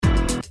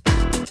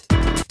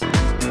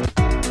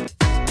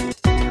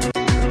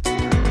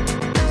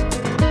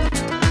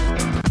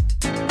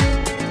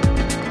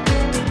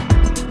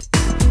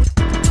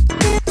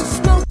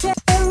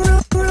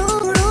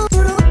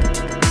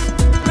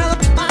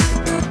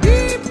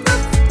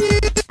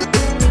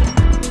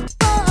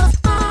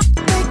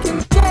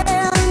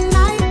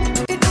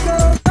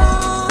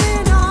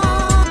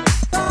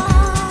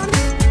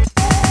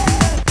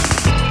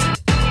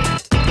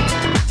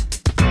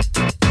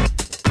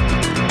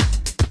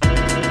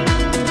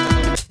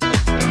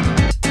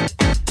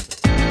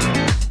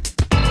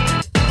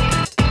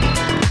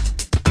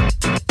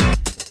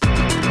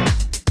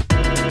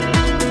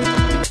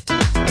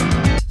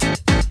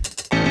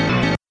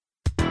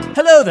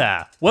Hello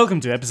there! Welcome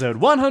to episode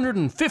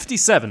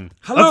 157.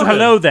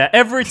 Hello There,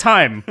 every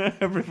time.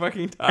 Every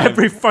fucking time.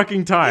 Every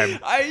fucking time.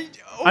 I've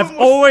almost-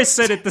 always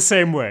said it the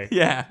same way.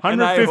 Yeah. and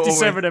I've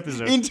 157 always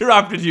episodes.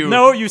 Interrupted you.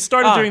 No, you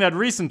started doing that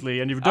recently,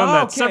 and you've done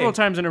that okay. several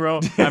times in a row.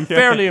 I'm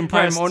fairly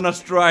impressed. I'm on a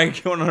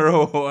strike on a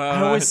row.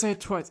 I always say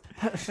it twice.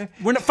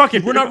 Fuck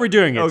it, we're not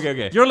redoing it.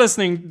 Okay. You're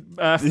listening.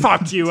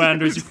 Fuck you,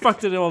 Anders. You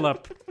fucked it all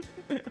up.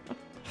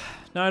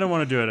 No, I don't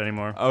want to do it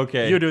anymore.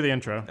 Okay. You do the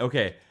intro.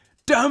 Okay.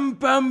 Dum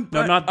bum.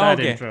 No, not that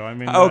okay. intro. I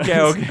mean,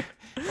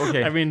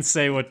 Okay. I mean,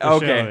 say what the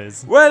show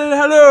is. Well,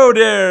 hello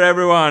there,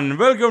 everyone.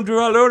 Welcome to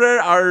Hello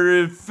There,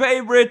 our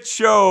favorite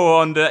show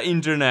on the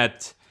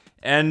internet.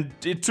 And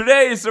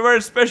today is a very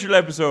special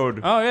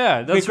episode. Oh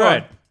yeah, that's Which one?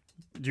 right.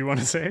 Do you want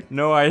to say it?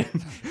 No, I.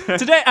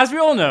 Today, as we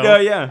all know,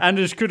 Yeah.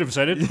 Anders could have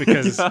said it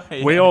because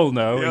Yeah. we all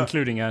know, Yeah.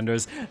 including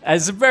Anders,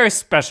 as a very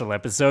special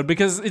episode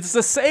because it's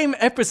the same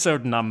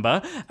episode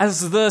number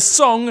as the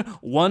song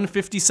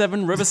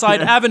 157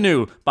 Riverside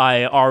Avenue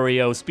by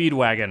REO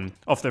Speedwagon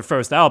off their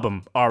first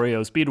album,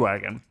 REO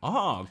Speedwagon.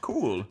 Ah,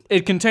 cool.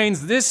 It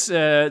contains these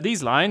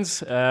lines,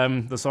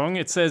 the song.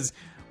 It says,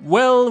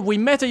 "Well, we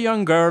met a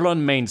young girl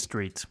on Main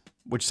Street."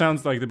 Which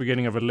sounds like the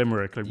beginning of a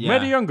limerick. Like,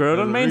 met a young girl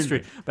on Main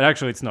Street. But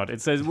actually, it's not.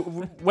 It says,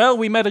 well,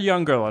 we met a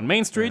young girl on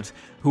Main Street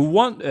who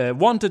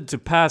wanted to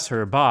pass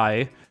her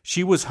by.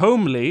 She was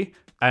homely,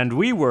 and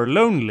we were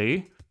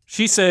lonely.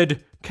 She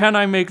said, can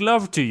I make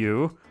love to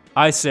you?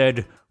 I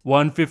said,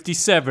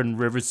 157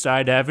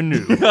 Riverside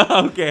Avenue.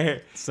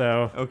 Okay.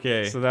 So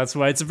Okay. that's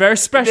why it's a very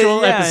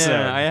special episode.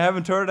 Yeah. I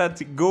haven't heard that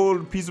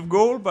piece of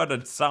gold, but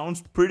it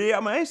sounds pretty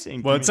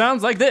amazing. Well, it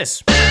sounds like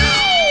this.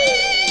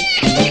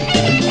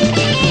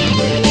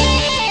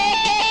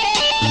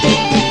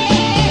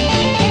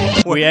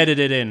 We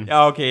edited it in.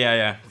 Okay,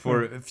 yeah.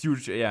 For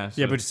future, yeah. So.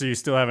 Yeah, but so you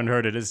still haven't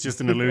heard it. It's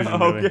just an illusion,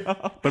 Oh, really. yeah.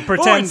 But Oh,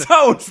 pretend. it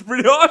sounds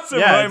pretty awesome,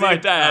 Yeah, I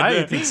might add.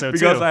 I think so,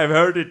 because too. I've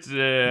heard it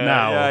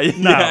Now.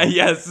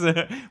 yes,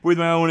 with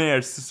my own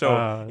ears.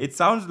 So it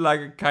sounds like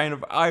a kind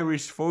of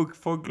Irish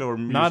folklore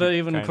music. Not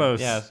even kind of. close.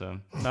 Yeah, so.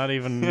 Not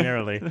even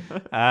nearly.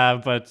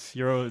 But it's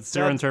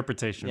your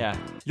interpretation. Yeah.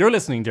 You're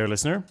listening, dear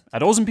listener,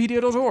 at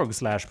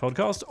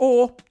awesomepedia.org/podcast,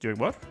 or doing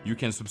what? You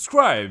can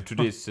subscribe to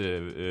this.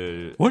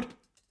 What?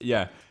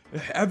 Yeah.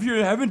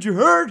 Haven't you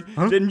heard?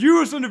 The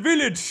news on the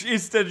village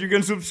is that you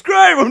can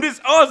subscribe on this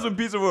awesome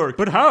piece of work.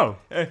 But how?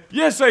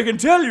 Yes, I can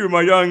tell you,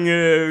 my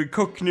young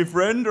Cockney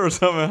friend, or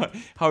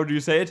something. How do you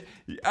say it?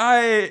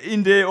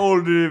 In the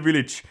old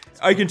village.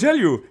 I can tell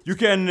you, you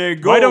can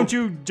go. Why don't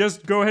you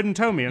just go ahead and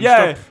tell me and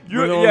stop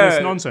with all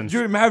this nonsense?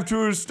 You have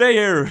to stay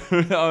here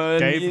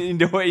Dave? in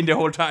the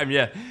whole time.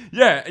 Yeah.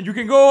 And you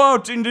can go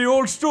out in the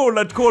old store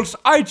that calls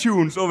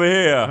iTunes over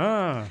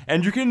here,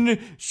 and you can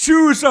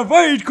choose a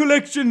wide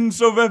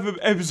collections of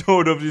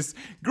episode of this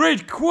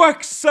great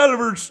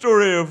Quacksalver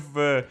story of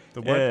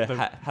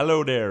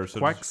Hello There. So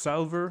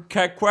Quacksalver?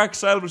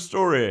 Quacksalver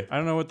story. I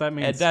don't know what that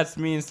means. And that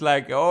means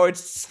like,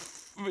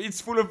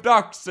 it's full of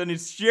ducks and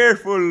it's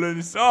cheerful and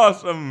it's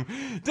awesome.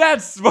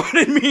 That's what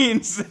it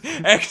means.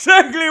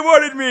 Exactly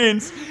what it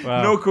means.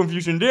 Wow. No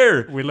confusion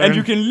there. learn- And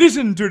you can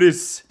listen to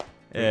this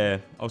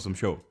awesome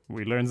show.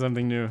 We learn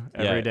something new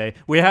every Yeah. day.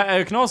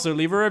 You can also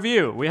leave a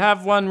review. We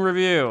have one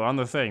review on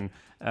the thing.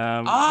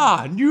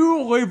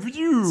 New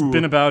review. It's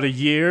been about a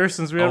year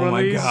since we had one of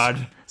these. Oh my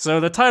god. So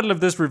the title of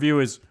this review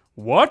is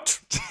What?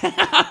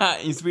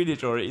 In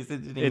Swedish or is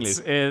it in English?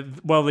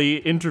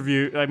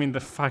 It's the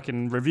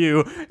fucking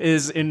review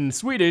is in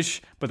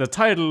Swedish, but the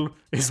title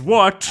is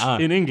What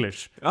in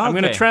English. I'm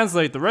going to Okay.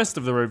 translate the rest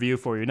of the review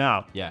for you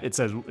now. Yeah. It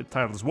says, the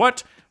title is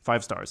What?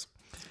 5 stars.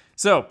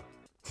 So,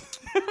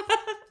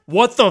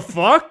 what the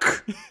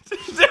fuck?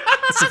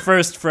 It's the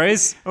first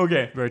phrase.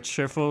 Okay. Very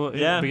cheerful in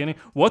Yeah. the beginning.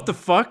 What the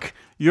fuck?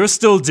 You're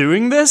still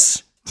doing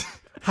this?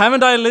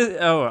 Haven't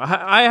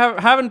I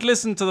haven't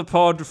listened to the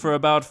pod for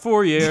about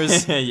 4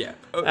 years. Yeah.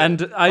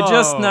 And I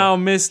just now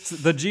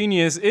missed the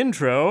genius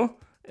intro,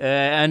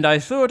 and I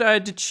thought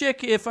I'd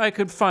check if I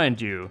could find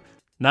you.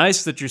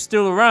 Nice that you're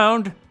still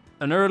around.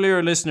 An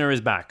earlier listener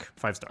is back.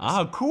 5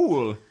 stars.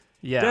 Cool.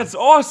 Yeah. That's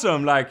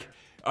awesome. Like,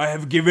 I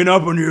have given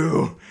up on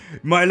you.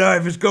 My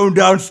life is going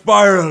down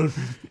spiral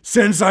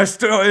since I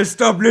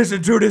stopped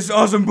listening to this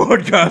awesome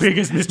podcast.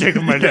 Biggest mistake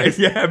of my life.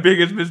 Yeah,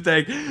 biggest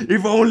mistake.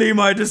 If only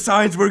my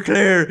designs were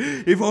clear.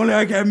 If only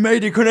I had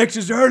made the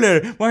connections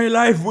earlier, my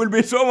life would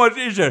be so much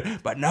easier.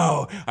 But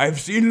now I've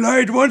seen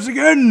light once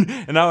again,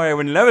 and now I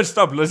will never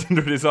stop listening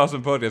to this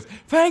awesome podcast.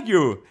 Thank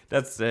you.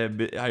 That's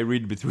I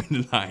read between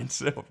the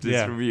lines of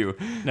this review.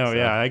 No,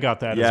 I got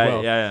that Yeah, as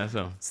well. yeah.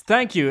 So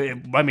Thank you.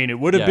 It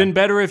would have been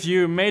better if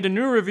you made a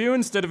new review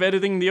instead of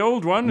editing the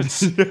old one.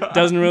 It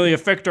doesn't really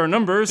affect our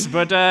numbers,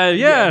 but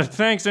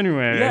thanks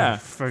anyway. yeah,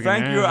 Fucking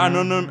thank you,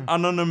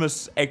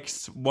 Anonymous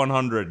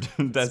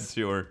X100. That's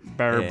your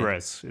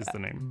Barbarous is the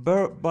name.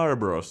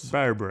 Barbaros.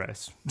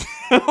 Barbarous.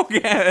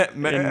 Okay,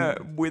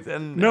 with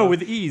an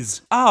with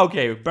ease.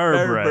 Okay,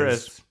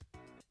 Barbarous.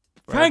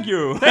 Thank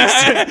you.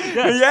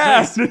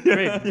 Yes.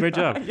 Great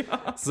job.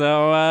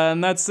 So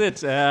and that's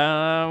it.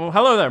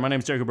 Hello there. My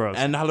name's Jacob Bros.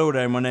 And hello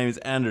there. My name is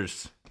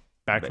Anders.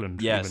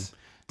 Backlund. Yes. Even.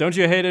 Don't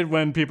you hate it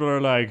when people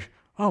are like,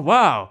 "Oh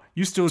wow,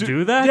 you still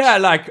do that?" Yeah,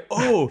 like,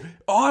 oh,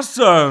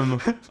 awesome!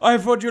 I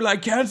thought you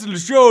like canceled the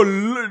show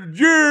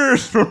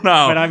years from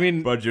now. But I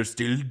mean, but you're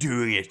still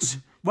doing it.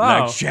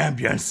 Wow. Like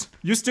champions.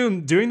 You're still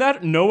doing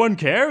that? No one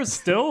cares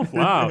still?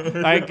 Wow.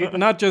 Like,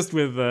 not just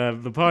with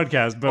the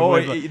podcast, but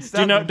with,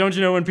 don't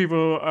you know when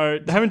people are...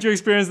 Haven't you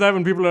experienced that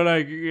when people are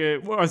like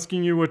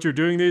asking you what you're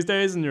doing these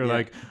days? And you're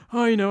like,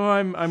 oh,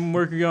 I'm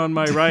working on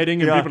my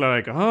writing. And people are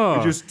like,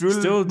 oh, you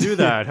still do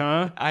that,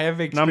 huh? I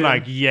have experienced... And I'm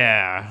like,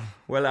 yeah.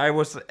 Well, I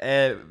was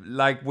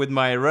like with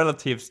my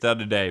relatives the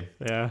other day.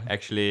 Yeah.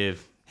 Actually.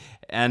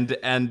 And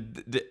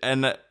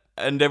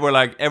they were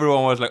like,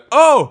 everyone was like,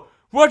 oh!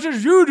 What are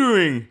you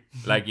doing?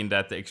 Like in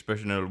that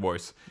expressional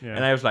voice. Yeah.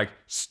 And I was like,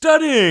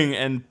 studying!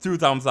 And 2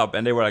 thumbs up.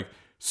 And they were like,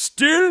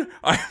 still?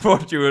 I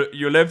thought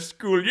you left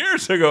school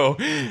years ago.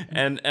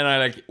 And I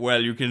like, well,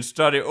 you can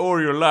study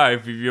all your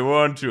life if you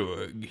want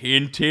to.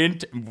 Hint,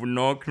 hint,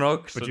 knock,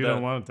 knock. But so you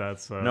don't want that,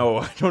 so... No,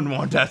 I don't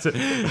want that.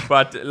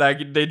 But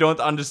like, they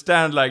don't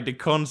understand like the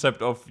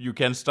concept of you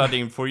can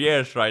study for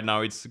years right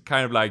now. It's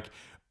kind of like,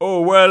 oh,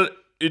 well...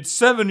 It's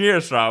 7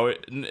 years now.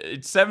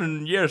 It's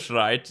 7 years,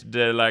 right?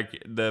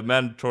 The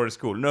mandatory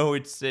school. No,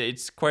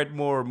 it's quite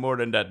more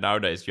than that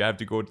nowadays. You have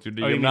to go to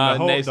the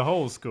the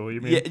whole school. You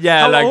mean?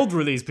 Yeah. How like, old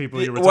were these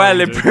people you were Well,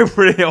 talking to? they're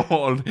pretty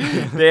old.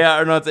 They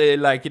are not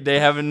they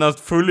have not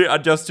fully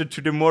adjusted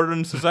to the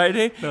modern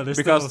society. No, they're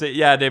because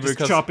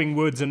because chopping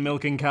woods and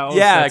milking cows.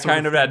 Yeah,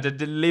 kind of that.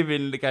 They live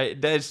in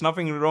there's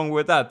nothing wrong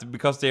with that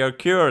because they are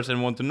curious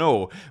and want to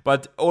know.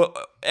 But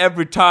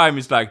every time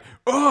it's like,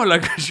 oh,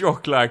 like a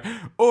shock, like,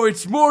 oh,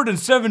 it's more than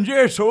 7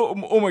 years.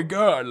 Oh my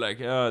god, like,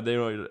 they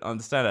don't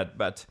understand that.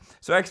 But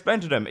so I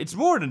explained to them, it's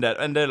more than that,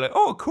 and they're like,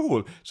 oh,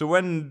 cool. So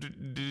when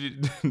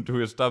do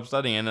you stop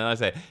studying? And then I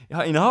say,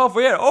 in half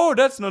a year. Oh,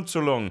 that's not so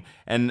long.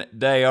 And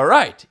they are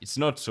right. It's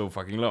not so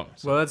fucking long.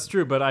 So. Well, that's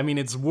true, but I mean,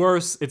 it's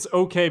worse. It's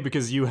okay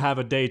because you have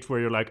a date where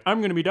you're like, I'm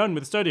going to be done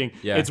with studying.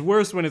 Yeah. It's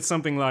worse when it's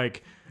something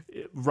like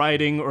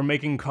writing or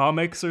making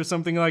comics or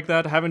something like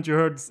that. Haven't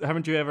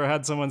you ever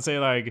had someone say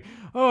like,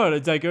 oh,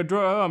 it's like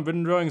I've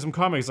been drawing some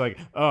comics, like,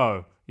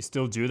 oh, you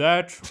still do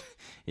that?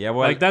 Yeah,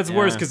 well, like that's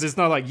worse because it's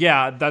not like,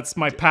 yeah, that's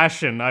my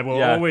passion, I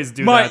will always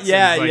do that.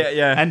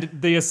 And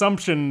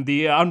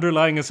the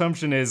underlying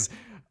assumption is,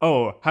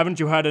 oh, haven't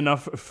you had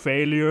enough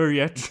failure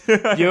yet?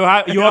 You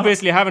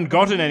obviously haven't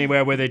gotten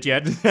anywhere with it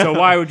yet. So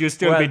why would you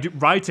still be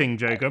writing,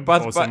 Jacob?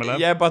 But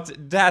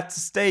that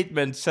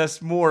statement says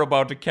more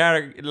about the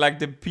character, like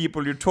the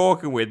people you're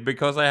talking with.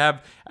 Because I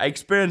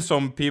experienced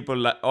some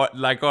people are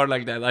like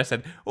that. I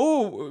said,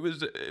 oh, it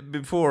was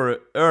before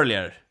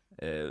earlier.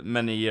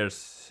 Many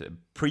years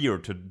prior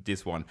to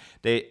this one,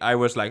 I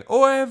was like,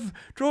 oh, I have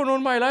drawn all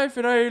my life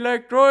and I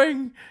like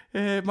drawing,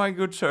 my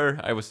good sir.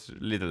 I was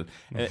little,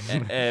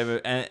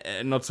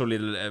 not so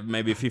little,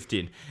 maybe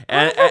 15.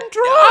 I've been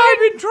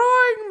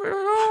drawing.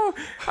 Oh,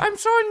 I'm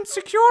so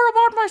insecure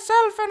about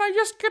myself, and I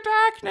just get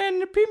acne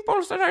and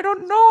pimples, and I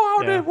don't know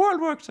how the world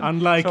works.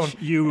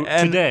 Unlike you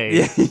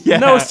today,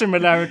 no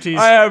similarities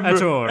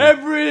at all.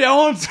 Every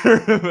answer.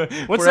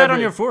 What's that on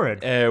your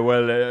forehead?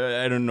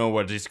 I don't know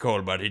what it's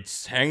called, but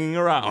it's hanging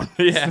around.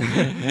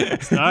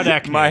 It's not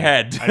acne. My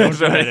head. I don't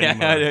do it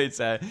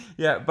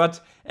anymore.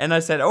 And I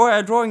said, oh,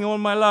 I'm drawing all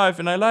my life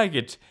and I like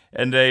it.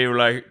 And they were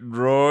like,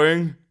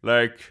 drawing,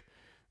 like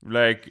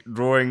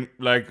drawing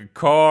like a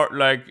car,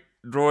 like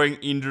drawing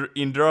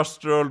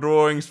industrial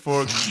drawings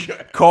for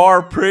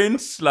car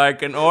prints,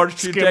 like an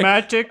architect.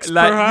 Schematics,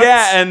 perhaps?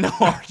 Yeah, an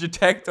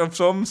architect of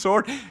some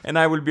sort. And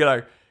I will be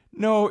like,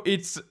 no,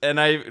 and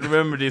I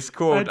remember this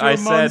quote. I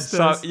said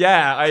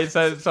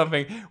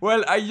something.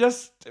 Well, I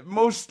just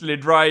mostly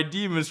draw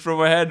demons from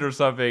my head or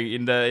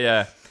something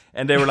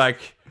and they were like,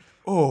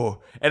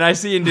 oh, and I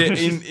see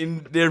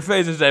in their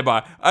faces they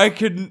are, I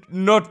could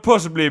not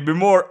possibly be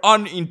more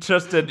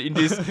uninterested in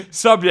this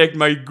subject,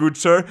 my good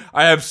sir.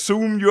 I have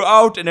zoomed you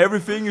out and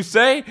everything you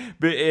say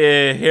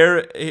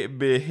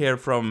be here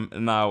from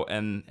now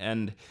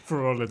and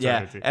for all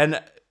eternity. Yeah, and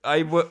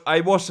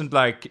I wasn't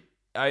like.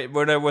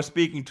 When I was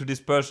speaking to this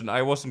person,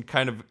 I wasn't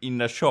kind of in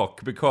a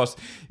shock because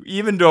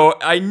even though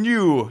I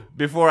knew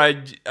before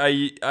I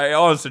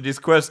answered this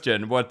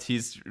question what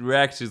his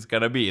reaction is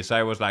gonna be, so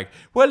I was like,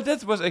 well,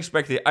 that was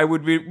expected. I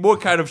would be more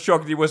kind of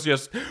shocked. It was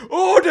just,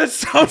 oh, that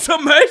sounds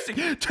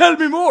amazing. Tell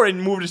me more,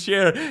 and move the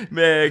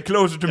chair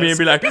closer to me and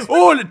be like,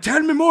 oh,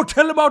 tell me more.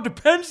 Tell about the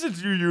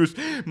pencils you use,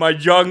 my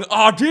young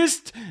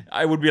artist.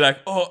 I would be like,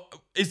 oh.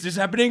 Is this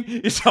happening?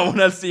 Is someone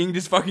else seeing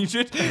this fucking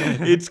shit?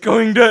 It's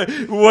going to...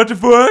 What the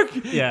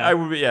fuck? Yeah. I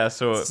would be... Yeah,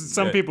 so...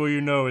 Some people,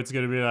 it's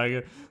going to be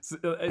like...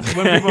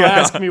 when people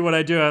ask me what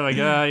I do, I'm like,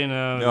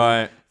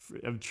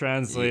 I'm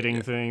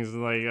translating things.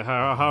 Like,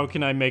 how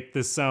can I make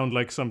this sound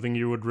like something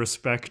you would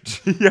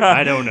respect?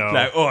 I don't know.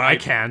 Like, I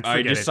can't.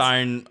 I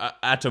design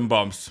atom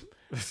bombs.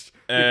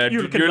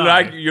 You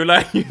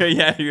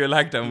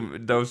like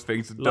those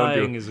things, don't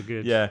you? Lying is a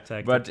good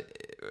tactic. But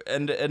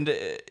and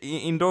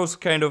in those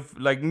kind of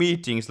like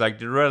meetings, like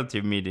the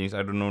relative meetings,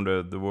 I don't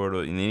know the word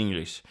in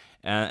English.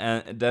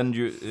 and then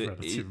you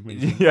Relative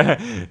meeting.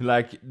 yeah,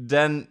 like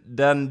then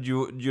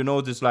you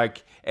notice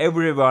like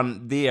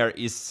everyone there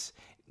is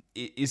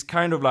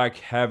kind of like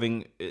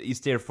is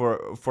there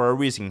for a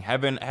reason,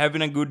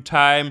 having a good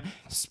time,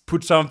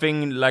 put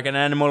something like an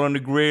animal on the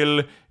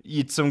grill,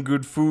 eat some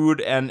good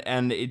food,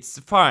 and it's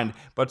fine.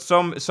 But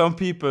some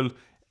people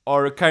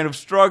are kind of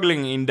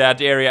struggling in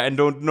that area and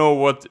don't know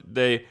what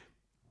they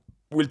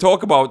will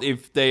talk about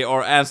if they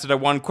are answered at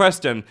one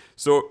question.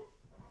 So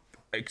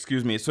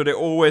excuse me, so they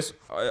always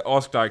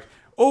ask like,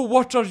 oh,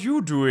 what are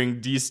you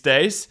doing these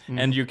days?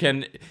 And you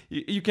can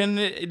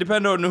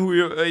depend on who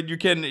you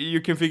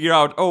can figure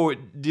out, oh,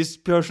 this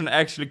person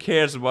actually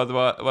cares about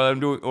what I'm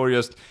doing, or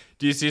just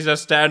this is a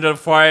standard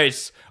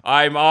phrase.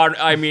 I'm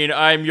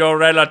your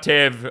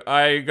relative.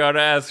 I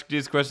gotta ask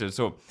this question.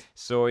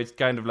 So it's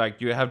kind of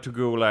like you have to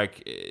go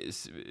like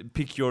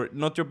pick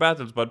not your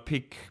battles, but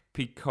pick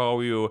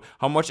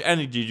how much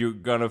energy you're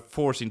gonna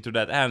force into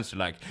that answer.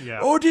 Like,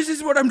 oh, this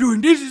is what I'm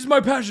doing. This is my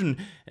passion,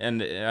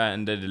 and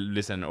they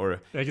listen,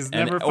 or like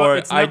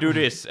I do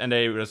this, and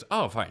they just,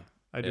 oh, fine.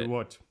 I do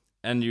what?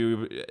 And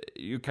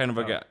you kind of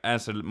like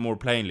answer more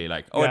plainly,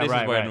 like, oh, this is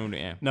what I'm doing.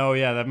 Yeah. No,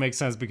 yeah, that makes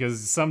sense,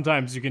 because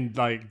sometimes you can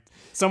like,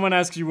 someone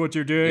asks you what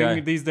you're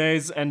doing these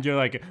days, and you're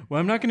like, well,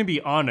 I'm not going to be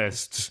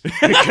honest,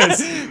 because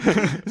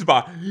it's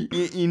about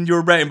in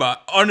your brain,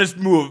 but honest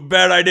move,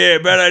 bad idea,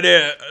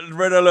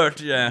 red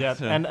alert, yeah.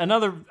 So. And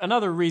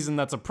another reason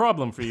that's a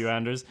problem for you,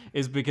 Anders,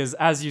 is because,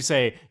 as you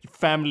say,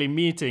 family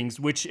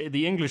meetings, which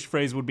the English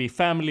phrase would be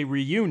family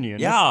reunion.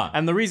 Yeah.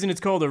 And the reason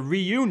it's called a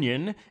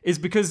reunion is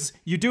because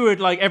you do it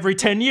like every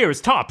 10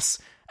 years tops.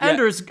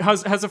 Anders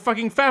has a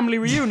fucking family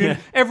reunion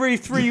every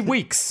 3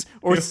 weeks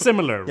or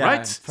similar,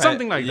 right?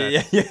 Something like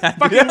that. Yeah.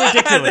 Fucking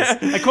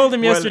ridiculous. I called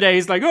him yesterday.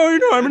 He's like, oh,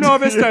 I'm in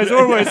Avesta. As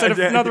always, at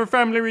another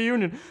family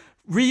reunion.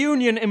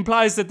 Reunion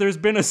implies that there's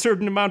been a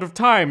certain amount of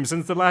time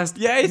since the last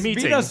meeting.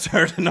 It's been a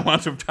certain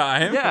amount of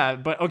time. Yeah,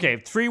 but okay,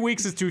 3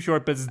 weeks is too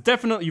short, but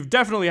you've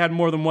definitely had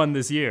more than one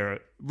this year.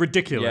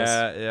 Ridiculous.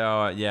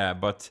 Yeah,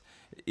 but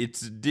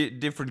it's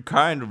different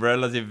kind of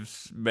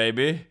relatives,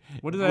 maybe.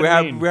 What does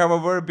that mean? We have a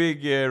very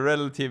big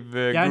relative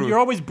group. And you're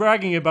always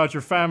bragging about your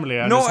family.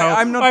 And no,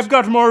 I'm not. I've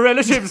got more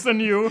relatives than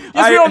you.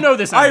 Yes, we all know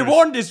this. I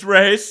won this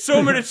race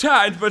so many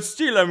times, but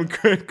still I'm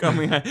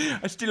coming.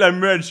 I still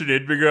mention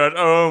it because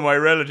my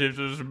relatives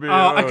is big.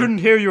 I couldn't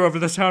hear you over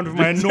the sound of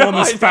my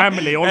enormous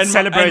family all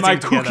celebrating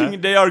together.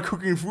 They are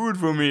cooking food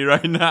for me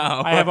right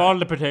now. I have all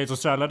the potato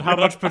salad. How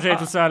much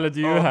potato salad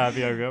do you have,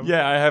 Jakob?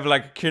 Yeah, I have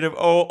like a kind of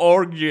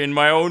orgy in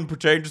my own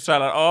potato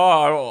salad.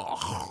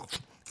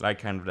 Like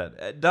kind of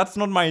that. That's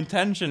not my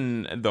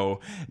intention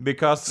though,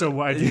 because. So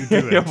why do you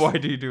do it? Why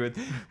do you do it?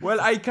 Well,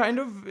 I kind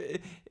of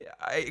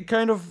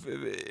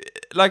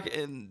like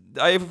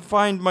I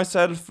find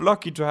myself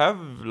lucky to have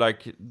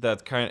like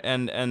that kind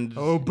and.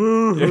 Oh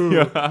boo!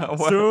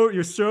 So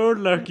you're so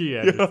lucky,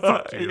 Andy.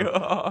 Fuck you.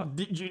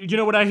 You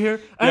know what I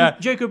hear? And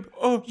Jacob,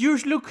 you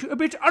look a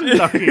bit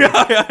unlucky.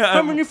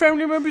 How many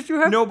family members do you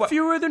have? No, but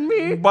fewer than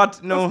me.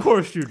 But no, of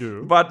course you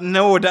do. But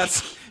no,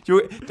 that's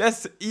you.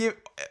 That's you.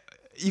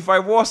 If I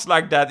was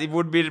like that, it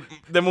would be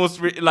the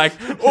most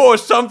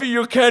something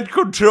you can't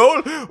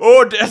control.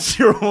 Oh, that's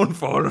your own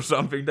fault or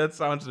something. That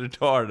sounds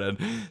retarded.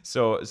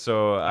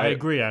 So I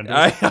agree,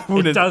 Anders.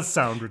 It does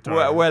sound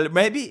retarded. Well,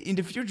 maybe in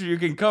the future you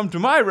can come to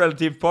my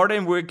relative party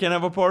and we can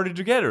have a party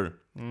together.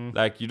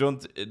 Like you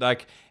don't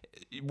like.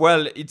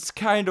 Well, it's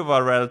kind of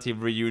a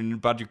relative reunion,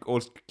 but you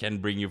also can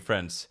bring your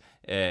friends.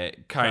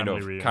 Kind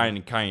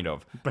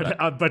of.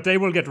 But they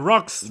will get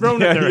rocks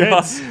thrown at their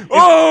heads.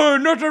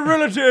 Not a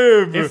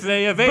relative! If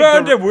they evade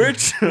Burn the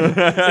witch!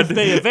 If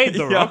they evade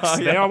the rocks,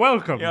 they are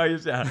welcome.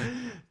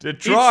 The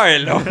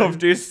trial of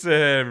this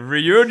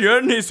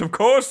reunion is, of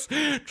course,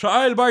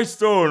 trial by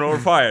stone or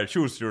fire.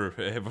 Choose your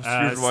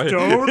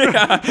stone?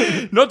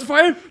 Not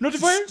fire! Not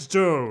fire!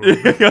 Stone.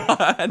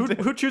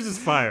 Who chooses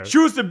fire?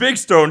 Choose the big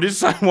stone.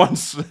 This one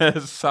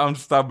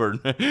sounds stubborn.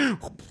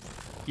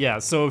 Yeah,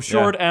 so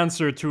short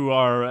answer to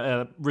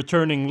our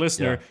returning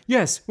listener.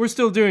 Yes, we're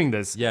still doing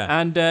this.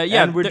 And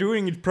we're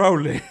doing it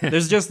proudly.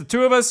 There's just the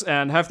two of us,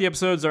 and half the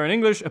episodes are in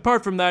English.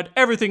 Apart from that,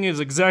 everything is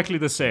exactly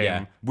the same.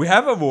 Yeah. We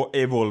have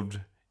evolved.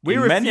 We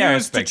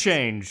refuse to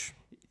change.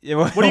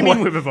 What do you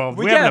mean we've evolved?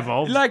 We haven't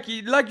evolved. Like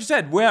you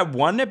said, we have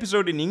one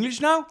episode in English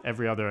now.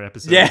 Every other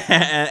episode. Yeah,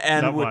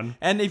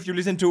 and if you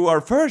listen to our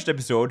first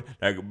episode,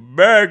 like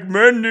back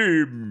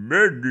many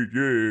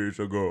years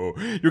ago,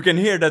 you can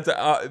hear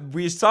that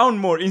we sound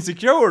more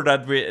insecure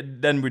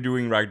than we're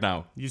doing right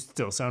now. You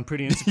still sound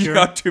pretty insecure.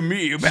 Not to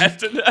me, you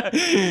bastard.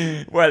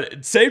 Well,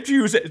 same to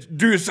you.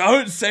 Do you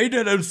say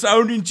that I'm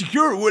sound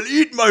insecure? Well,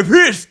 eat my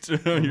fist.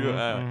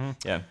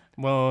 Yeah.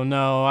 Well,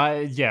 no,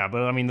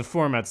 but I mean, the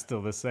format's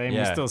still the same.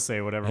 We still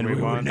say whatever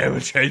we want. We never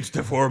change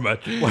the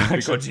format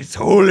because it's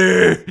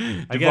holy,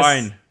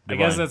 divine. I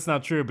guess that's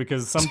not true,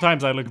 because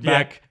sometimes I look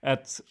back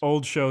at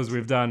old shows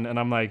we've done and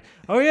I'm like,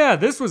 oh yeah,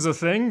 this was a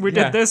thing. We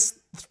did this.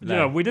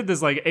 We did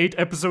this like 8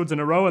 episodes in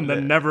a row and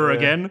then never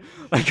again.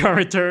 Like our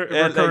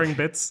recurring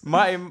bits.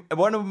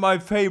 One of my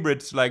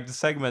favorites, like the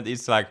segment,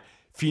 is like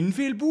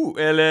Finnfel Bo,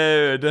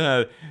 eller den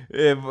här,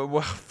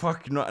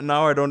 fuck,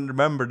 now I don't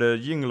remember the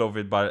jingle of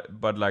it,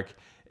 but like,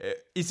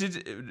 is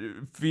it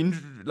Finn,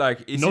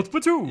 like, is Not it... på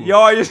two.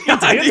 Ja, just det.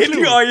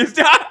 Ja, just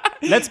det.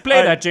 Let's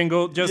play that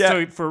jingle just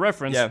for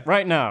reference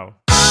right now.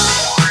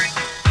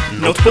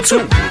 Något på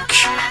tok.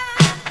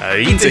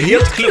 Inte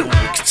helt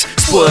klokt.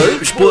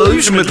 Spår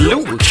ur som ett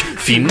lok.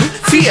 Finn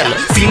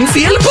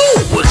fel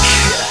bok.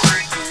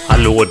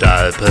 Hallå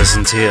där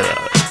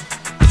presenterar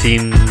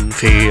Finn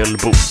fel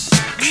bok.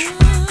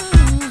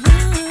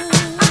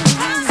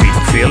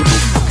 Finn fel bok.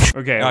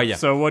 Okay,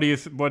 so what do you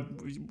what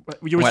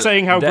you were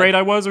saying how great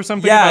I was or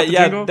something about the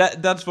jingle?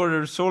 That's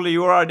for solely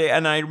your idea,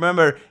 and I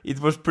remember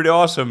it was pretty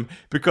awesome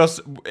because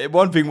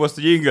one thing was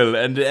the jingle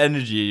and the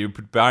energy you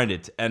put behind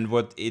it, and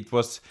what it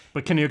was.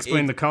 But can you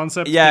explain the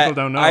concept? Yeah,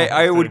 people don't know.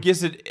 I would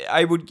guess it.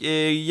 I would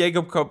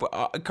Jacob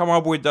come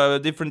up with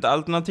different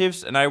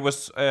alternatives, and I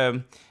was.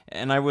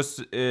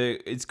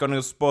 It's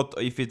gonna spot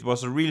if it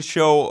was a real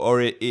show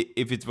or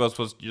if it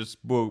was just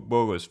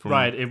bogus.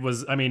 Right, it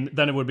was. I mean,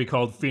 then it would be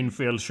called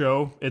Finnfel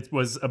Show. It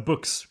was a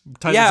books.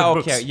 Titles of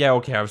books. Yeah,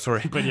 okay. I'm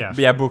sorry. But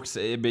yeah, books.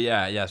 But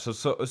yeah.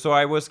 So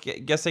I was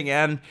guessing,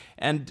 and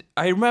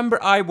I remember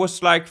I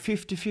was like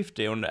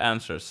 50-50 on the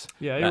answers.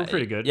 Yeah, you were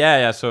pretty good.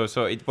 Yeah. So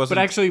it wasn't. But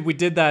actually, we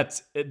did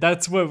that.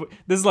 That's what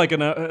this is like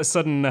a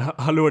sudden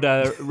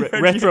Haluda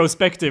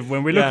retrospective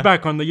when we look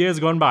back on the years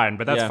gone by.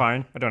 But that's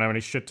fine. I don't have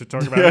any shit to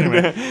talk about.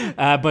 Anyway,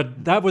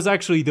 but that was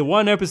actually the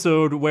one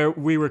episode where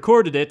we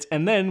recorded it,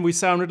 and then we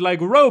sounded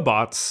like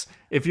robots,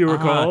 if you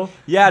recall.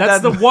 Yeah,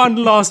 that's the one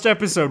lost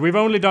episode. We've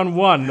only done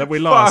one that we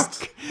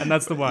lost, and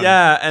that's the one.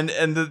 Yeah, and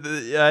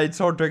it's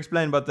hard to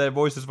explain, but the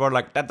voices were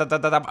like like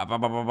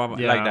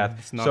that.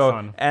 It's not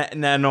fun.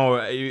 No,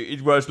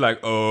 it was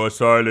like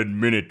silent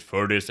minute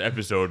for this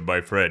episode by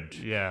Fred.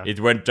 Yeah,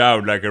 it went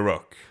down like a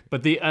rock.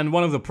 But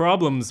one of the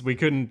problems, we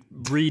couldn't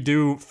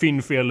redo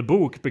Finnfel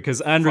Bok because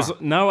Anders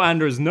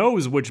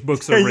knows which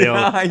books are real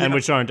and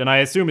which aren't, and I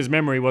assume his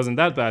memory wasn't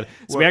that bad.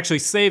 So we actually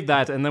saved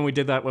that, and then we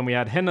did that when we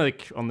had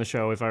Henrik on the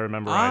show, if I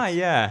remember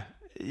right.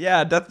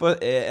 Yeah, that was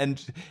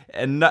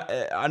and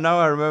now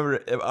I remember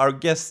our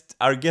guest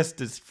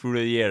is through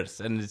the years,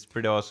 and it's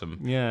pretty awesome.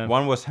 Yeah,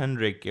 one was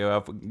Henrik,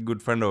 a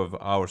good friend of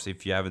ours.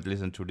 If you haven't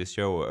listened to this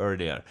show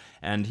earlier,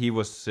 and he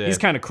was he's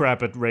kind of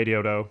crap at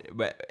radio though.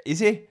 Is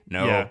he?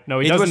 No, yeah. No,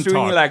 he doesn't was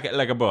doing talk.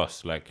 like a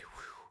boss, like.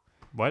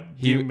 What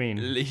do you mean?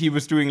 He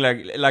was doing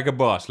like a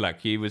boss, like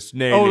he was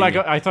nailing. Oh, like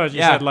I thought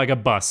you said like a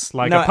bus,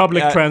 like a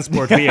public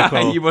transport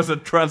vehicle. He was a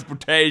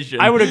transportation.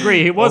 I would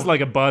agree. He was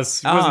like a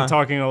bus. He wasn't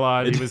talking a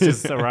lot. He was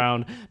just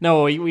around.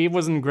 No, he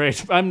wasn't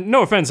great.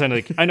 No offense,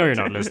 Henrik. I know you're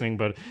not listening,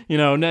 but you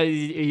know,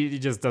 he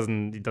just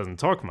doesn't. He doesn't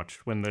talk much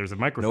when there's a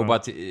microphone. No,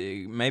 but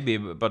maybe,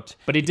 but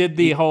he did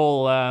the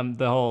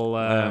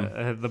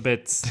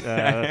bits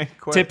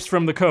tips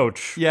from the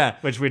coach. Yeah,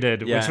 which we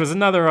did, which was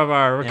another of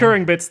our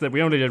recurring bits that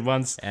we only did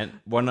once. And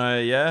one,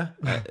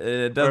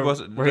 that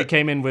was where he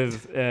came in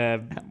with.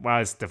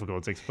 It's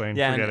difficult to explain.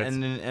 Yeah, forget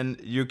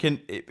and you can,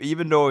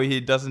 even though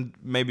he doesn't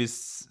maybe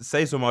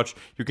say so much,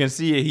 you can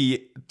see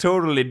he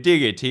totally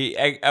dig it. He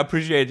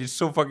appreciates it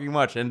so fucking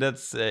much, and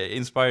that's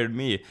inspired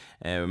me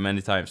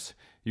many times.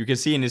 You can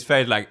see in his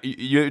face, like,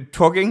 you're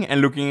talking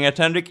and looking at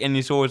Henrik, and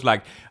he's always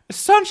like,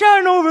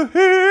 sunshine over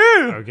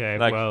here! Okay,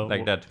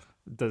 like that.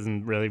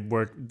 Doesn't really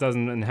work,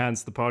 doesn't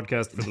enhance the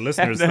podcast for the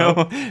listeners.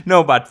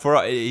 No, but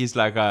he's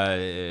like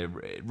a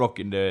rock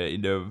in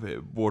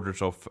the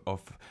waters of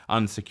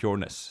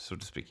unsecureness, so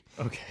to speak.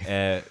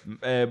 Okay.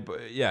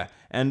 Yeah,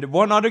 and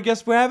one other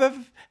guest we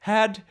have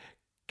had,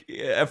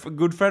 a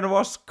good friend of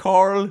ours,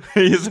 Carl,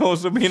 he's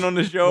also been on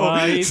the show.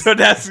 So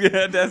that's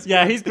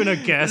yeah, he's been a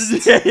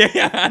guest.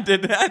 yeah.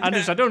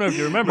 Anders, I don't know if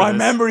you remember. My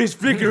memory is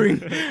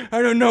flickering.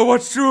 I don't know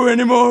what's true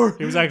anymore.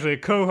 He was actually a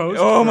co-host.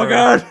 Oh my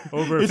god,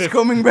 it's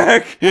coming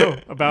back.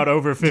 About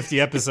over 50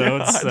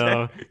 episodes.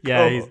 So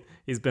yeah,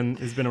 he's been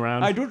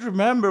around. I don't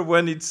remember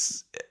when it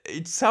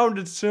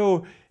sounded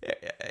so.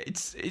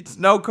 It's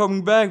now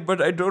coming back,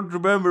 but I don't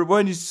remember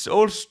when it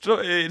all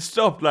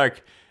stopped.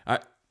 Like.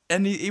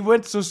 And he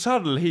went so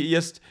subtle. He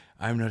just,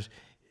 I'm not.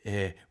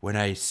 When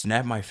I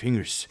snap my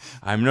fingers,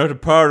 I'm not a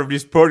part of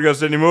this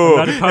podcast anymore.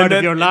 I'm not a part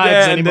of your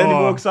lives anymore. And then he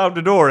walks out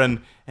the door,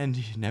 and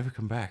he never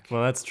come back.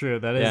 Well, that's true.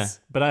 That is.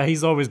 But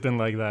he's always been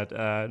like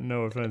that.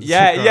 No offense.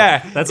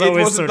 Yeah. That's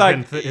always sort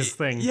of been his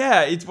thing.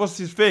 Yeah, it was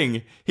his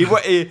thing. He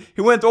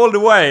went all the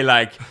way.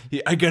 Like,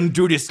 I can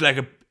do this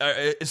like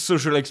a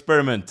social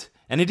experiment,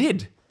 and he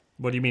did.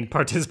 What do you mean,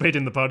 participate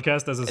in the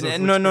podcast as a social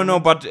experiment? No,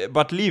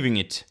 but leaving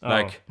it,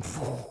 like,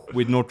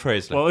 with no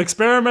trace. Like. Well,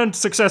 experiment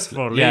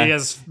successful. Yeah. He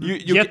has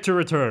yet to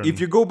return. If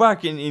you go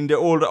back in the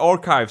old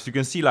archives, you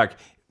can see, like,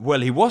 well,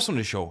 he was on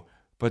the show,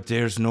 but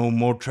there's no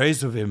more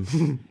trace of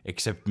him,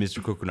 except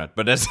Mr. Coconut.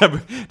 But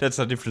that's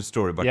a different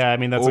story. But yeah, I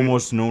mean, that's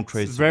almost no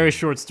trace. It's a very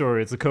short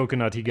story. It's a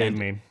coconut he gave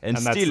me, and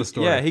still, that's the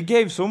story. Yeah, he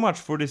gave so much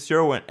for this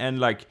show and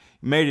like,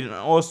 made it an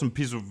awesome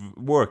piece of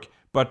work,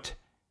 but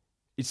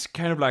it's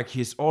kind of like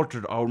he's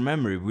altered our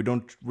memory. We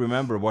don't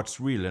remember what's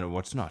real and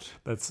what's not.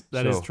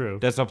 That is true.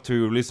 That's up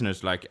to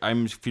listeners. Like,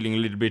 I'm feeling a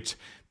little bit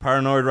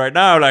paranoid right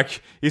now.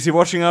 Like, is he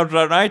watching out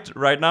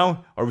right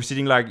now? Are we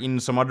sitting like in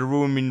some other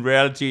room in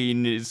reality,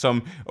 in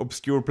some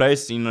obscure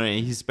place in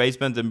his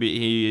basement, and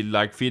he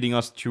like feeding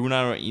us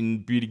tuna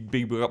in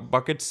big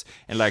buckets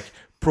and like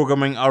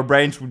programming our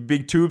brains with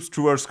big tubes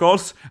through our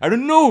skulls? I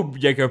don't know,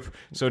 Jacob.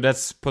 So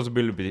that's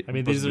possibility. I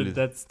mean,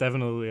 that's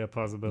definitely a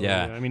possibility.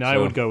 Yeah. I mean, I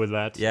would go with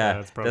that. Yeah,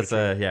 that's probably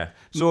true. yeah.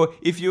 So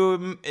if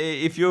you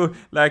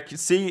like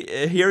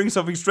hearing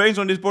something strange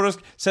on this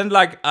podcast, send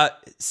like a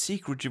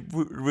secret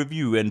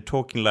review and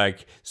talking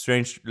like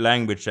strange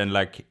language and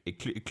like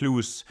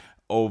clues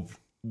of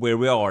where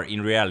we are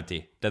in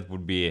reality. That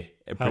would be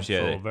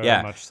appreciated.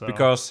 Very much so.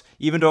 Because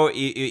even though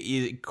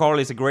Carl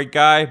is a great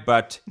guy,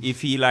 but if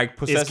he like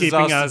possesses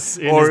keeping us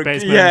in his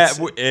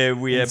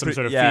basement, we in some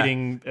sort of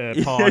feeding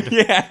pod,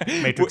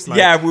 Matrix.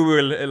 We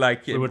will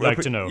like. We would like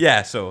to know.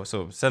 Yeah, so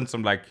send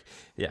some like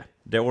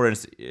the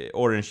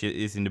orange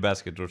is in the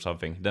basket or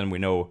something. Then we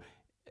know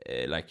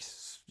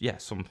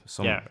some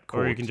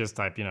or you can just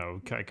type,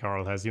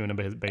 Carl has you in a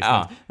basement.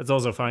 That's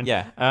also fine.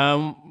 Yeah.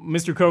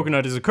 Mr.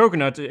 Coconut is a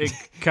coconut.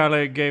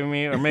 Carla gave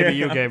me, or maybe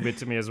you gave it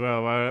to me as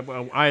well.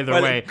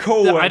 Either way,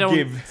 I don't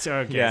give.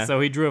 Okay, yeah.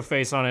 So he drew a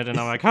face on it, and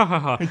I'm like, ha ha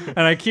ha, and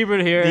I keep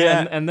it here,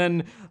 and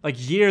then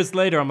like years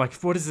later, I'm like,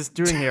 what is this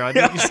doing here? I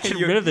think you should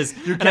get rid of this.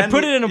 And I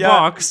put it in a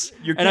box,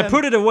 and I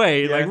put it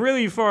away, like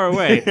really far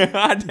away.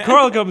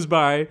 Carl comes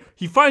by,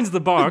 he finds the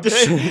box,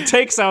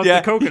 takes out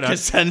the coconut. He can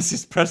sense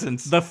his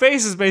presence. The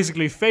face is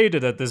basically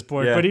faded at this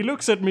point, but he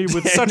looks at me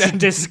with such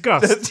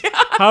disgust.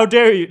 How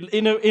dare you?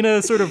 In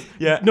a sort of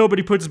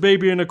nobody puts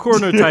baby in a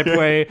corner type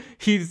way,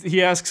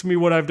 he asks me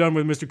what I've done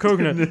with Mr.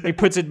 Coconut. He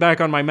puts it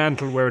back on my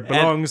mantle where it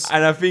belongs.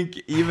 And I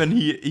think even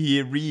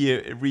he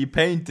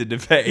repainted the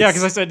face. Yeah,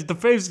 because I said the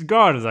face is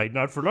gone. It's like,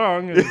 not for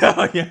long.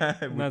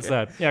 And that's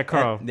that. Yeah,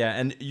 Carl.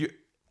 And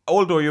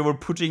although you were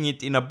putting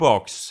it in a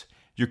box,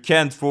 you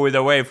can't throw it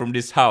away from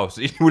this house.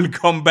 It will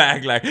come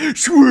back like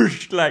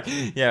swoosh, like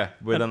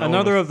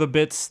another of the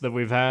bits that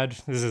we've had.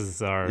 This is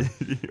our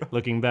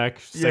looking back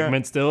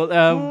segment. Still,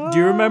 do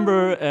you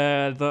remember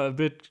the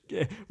bit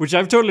which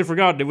I've totally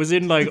forgotten? It was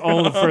in like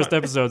all the first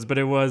episodes, but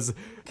it was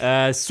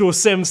 "Så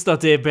sämst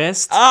att det är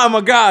bäst." Oh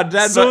my god,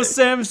 that's "Så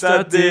sämst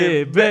att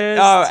det är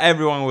bäst." Oh,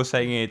 everyone was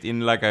saying it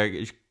in like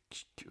a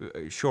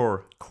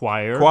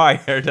choir.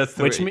 That's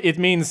the way. It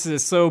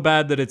means so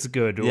bad that it's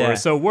good, or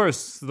so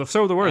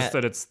the worst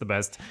that it's the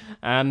best.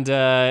 And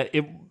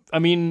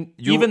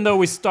even though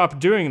we stopped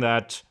doing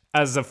that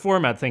as a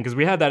format thing, because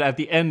we had that at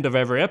the end of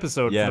every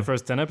episode for the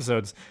first 10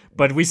 episodes,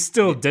 but we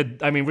still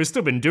did. I mean, we've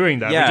still been doing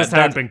that. We just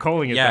haven't been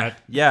calling it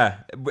that. Yeah,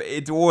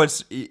 it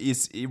always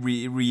is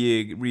returning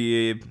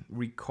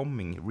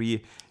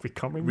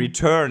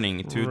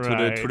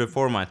to the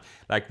format.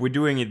 Like, we're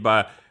doing it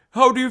by,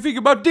 how do you think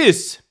about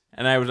this?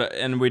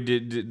 And we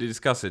did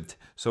discuss it.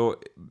 So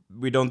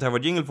we don't have a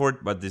jingle for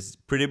it, but it's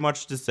pretty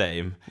much the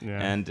same. Yeah.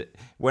 And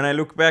when I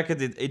look back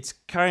at it, it's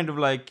kind of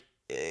like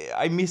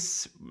I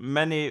miss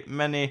many.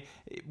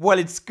 Well,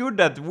 it's good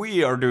that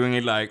we are doing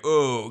it like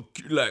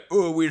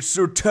we're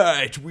so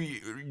tight,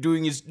 we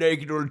doing it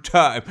naked all the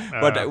time.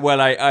 But I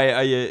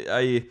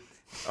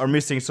are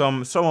missing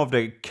some of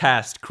the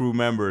cast crew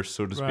members,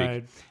 so to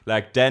speak.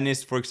 Like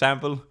Dennis, for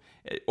example.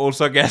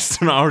 Also a guest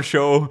on our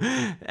show,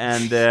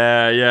 and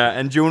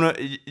and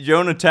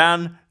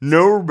Jonathan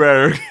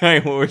Norberg. I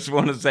always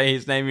want to say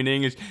his name in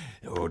English.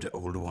 Oh, the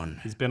old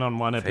one. He's been on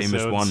one episode.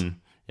 Famous one.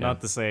 Yeah.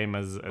 Not the same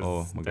as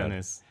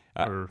Dennis.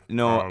 I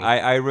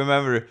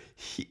remember.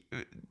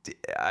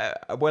 I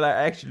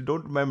actually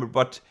don't remember,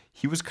 but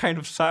he was kind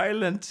of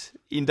silent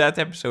in that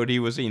episode he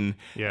was in.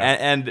 Yeah.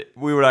 And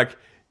we were like,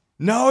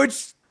 "Now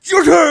it's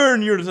your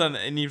turn, Jonathan,"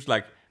 and he was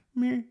like,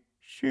 "Me."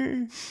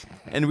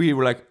 And we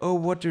were like, "Oh,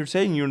 what you're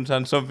saying,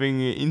 Jonathan? Something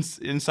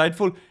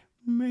insightful."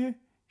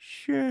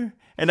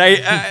 And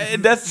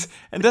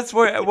that's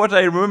what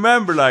I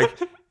remember. Like,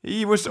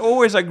 he was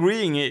always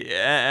agreeing,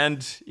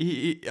 and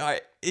he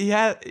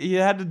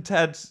hadn't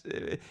had.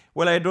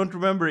 Well, I don't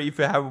remember if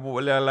I have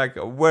like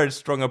a very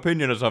strong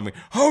opinion or something.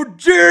 How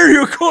dare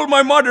you call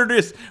my mother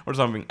this or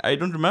something? I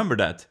don't remember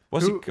that.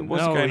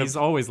 He's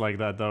always like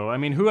that, though. I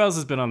mean, who else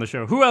has been on the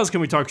show? Who else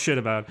can we talk shit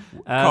about?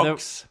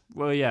 Cox.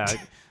 Well, yeah.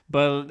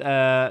 But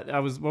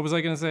what was I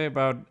gonna say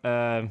about?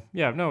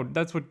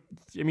 That's what.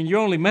 I mean, you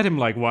only met him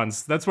like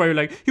once. That's why you're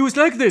like, he was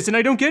like this, and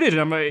I don't get it.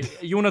 And I'm like,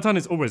 Jonathan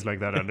is always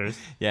like that, Anders.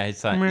 Yeah,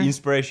 it's an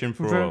inspiration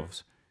for all of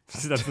us.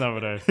 That's not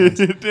what I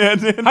meant.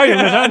 Hi,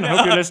 Jonathan.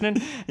 Hope you're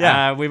listening.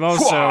 Yeah, we've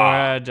also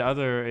had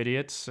other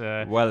idiots.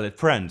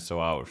 Friends of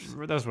ours.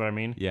 That's what I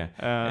mean.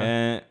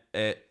 Yeah.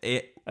 One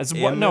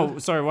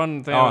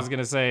thing I was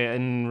gonna say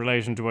in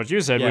relation to what you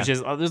said, which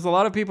is there's a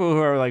lot of people who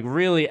are like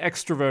really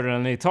extroverted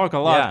and they talk a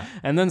lot,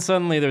 and then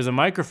suddenly there's a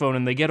microphone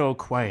and they get all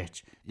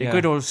quiet. They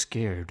get all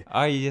scared.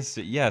 Yes.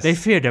 They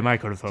fear the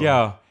microphone.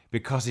 Yeah,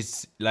 because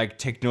it's like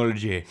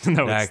technology.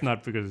 No, like, it's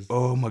not because...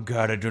 Oh my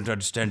god, I don't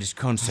understand this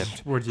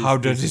concept. Where do you How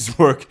speak? does this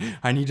work?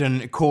 I need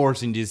a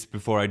course in this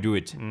before I do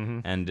it.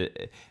 And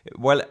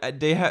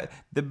they have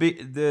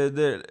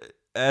the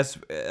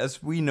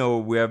as we know,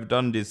 we have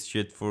done this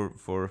shit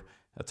for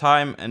a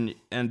time, and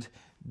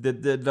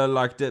the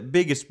like the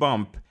biggest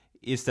bump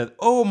is that,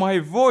 oh, my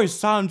voice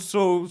sounds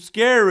so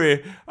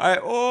scary.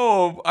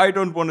 I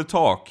don't want to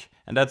talk,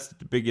 and that's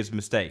the biggest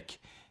mistake.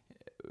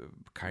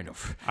 Kind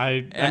of.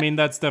 I mean,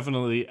 that's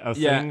definitely a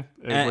thing.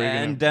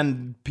 And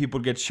then people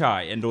get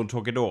shy and don't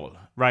talk at all.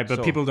 Right, but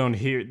So- people don't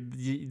hear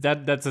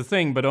that. That's a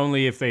thing, but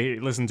only if they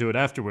listen to it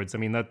afterwards. I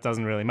mean, that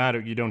doesn't really matter.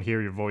 You don't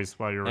hear your voice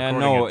while you're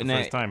recording it the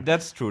first time.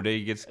 That's true.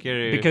 They get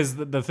scared Because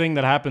the thing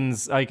that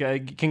happens, like, I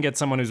can get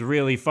someone who's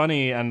really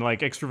funny and like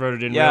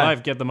extroverted in real Yeah.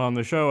 life, get them on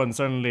the show, and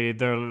suddenly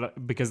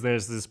because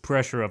there's this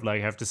pressure of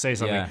like have to say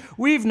something. Yeah.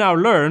 We've now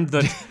learned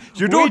that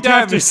You don't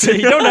have to to say,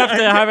 you don't have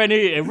to have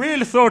any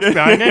real thought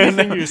behind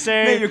anything you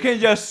say. No, you can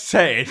just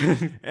say it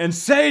and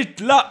say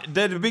it loud.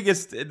 The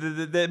biggest,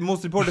 the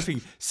most important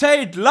thing.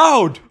 Say it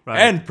loud Right.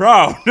 and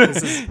proud.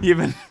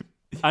 Even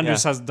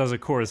Anders does a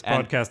course,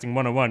 podcasting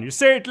 101. You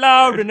say it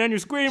loud and then you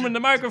scream in the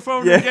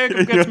microphone and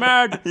Jacob gets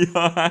mad.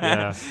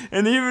 yeah.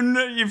 And even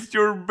if if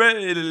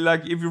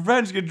your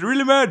friends get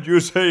really mad, you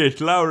say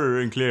it louder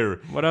and clearer.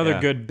 What other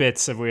good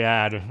bits have we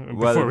had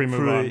before we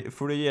move on?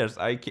 For the years,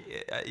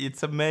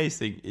 it's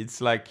amazing.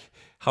 It's like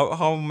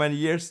how many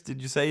years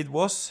did you say it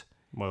was?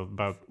 Well,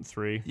 about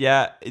 3.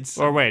 Yeah, it's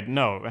Or wait,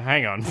 no,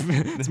 hang on.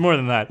 It's more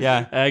than that.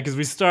 Yeah. Because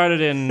we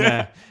started in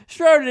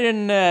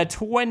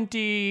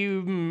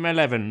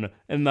 2011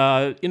 in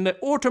the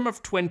autumn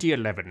of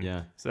 2011.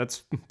 Yeah. So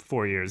that's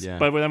 4 years. Yeah.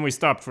 But then we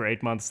stopped for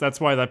 8 months. That's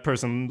why that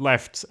person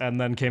left and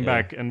then came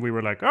back, and we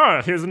were like,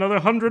 oh, here's another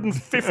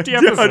 150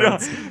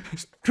 episodes.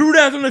 threw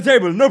that on the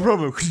table, no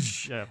problem.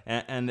 Yeah.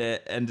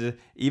 And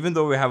even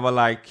though we have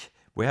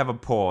a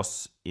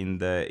pause in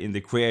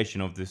the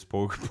creation of this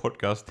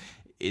podcast,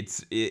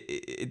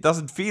 it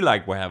doesn't feel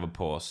like we have a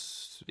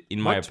pause, in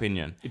my What?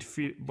 opinion.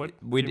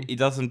 It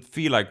doesn't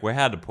feel like we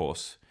had a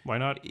pause. Why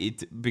not?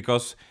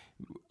 Because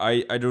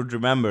I don't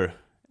remember.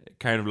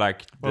 Kind of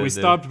like Well, we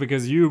stopped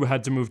because you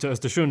had to move to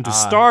Östersund to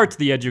start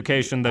the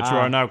education that you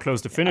are now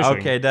close to finishing.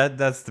 Okay,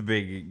 that's the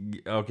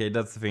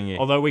thing.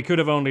 Although we could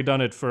have only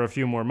done it for a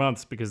few more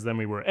months, because then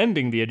we were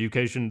ending the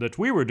education that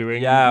we were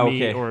doing. Yeah,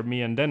 me okay.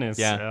 me and Dennis.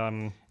 Yeah.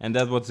 And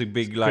that was a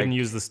big Couldn't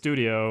use the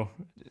studio.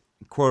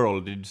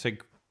 quarrel. Do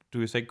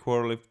you say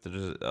quarrel if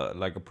there's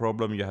like a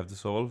problem you have to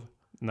solve?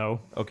 No.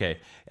 Okay,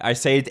 I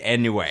say it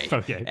anyway.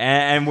 Okay.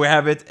 And we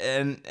have it,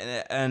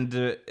 and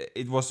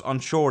it was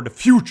unsure the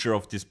future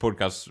of this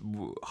podcast,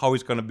 how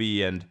it's gonna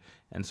be, and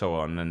so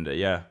on, and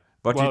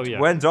but it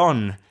went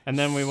on. And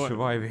then we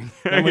surviving.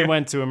 Then we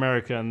went to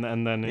America, and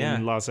then Yeah.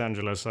 in Los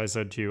Angeles, I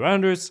said to you,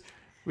 Anders,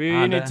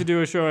 we need to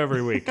do a show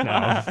every week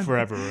now,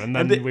 forever, and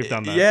then we've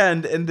done that. Yeah,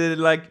 and the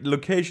like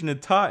location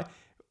and time.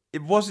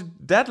 It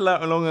wasn't that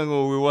long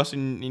ago. We was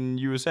in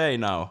USA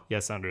now.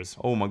 Yes, Anders.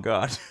 Oh my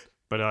god.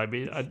 But I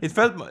mean, It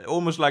felt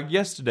almost like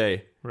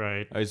yesterday.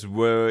 right. I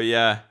swear,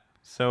 yeah.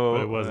 So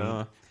But it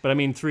wasn't. But I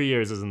mean, 3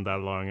 years isn't that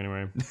long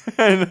anyway.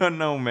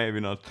 no, maybe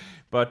not.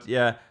 But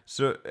yeah.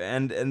 So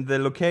and the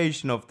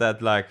location of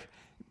that, like,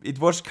 it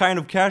was kind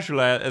of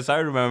casual, as I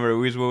remember.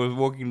 We was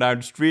walking down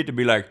the street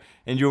and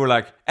and you were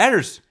like,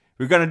 Anders,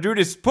 we're gonna do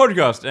this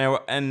podcast,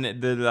 and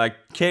the like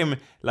came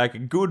like a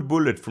good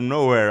bullet from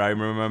nowhere. I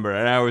remember,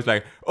 and I was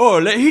like, "Oh,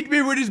 hit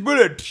me with this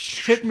bullet!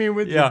 Hit me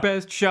with your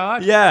best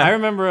shot." Yeah. I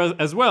remember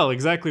as well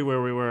exactly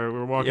where we were. We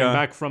were walking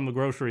back from the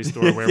grocery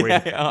store where we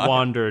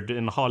wandered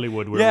in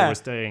Hollywood, where we were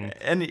staying.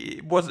 And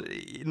it was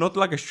not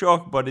like a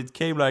shock, but it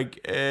came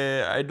like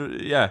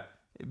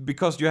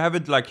because you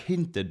haven't like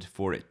hinted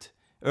for it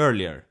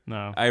earlier.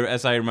 No.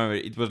 As I remember,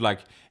 it was like,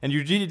 and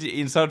you did it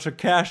in such a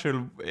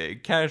casual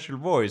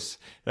voice.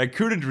 I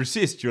couldn't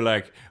resist. You're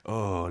like,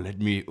 oh,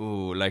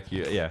 like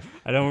you, yeah.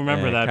 I don't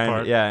remember that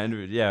part.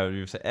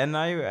 You say,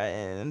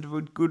 and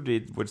what good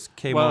it was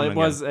came Well, on. it again.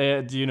 was.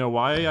 Do you know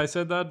why I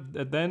said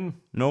that then?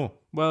 No.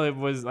 Well, it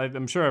was.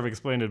 I'm sure I've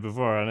explained it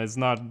before, and it's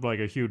not like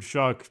a huge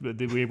shock.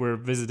 We were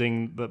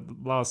visiting the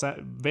Las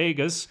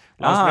Vegas,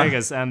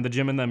 and the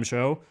Jim and Them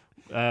show.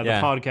 The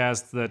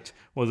podcast that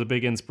was a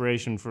big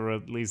inspiration for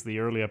at least the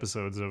early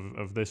episodes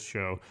of this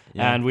show.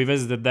 Yeah. And we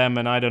visited them,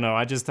 and I don't know,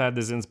 I just had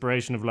this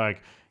inspiration of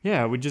like,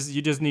 yeah, you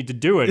just need to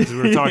do it, because we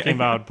were talking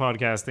about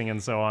podcasting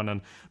and so on. And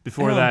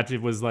before that,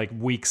 it was like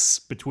weeks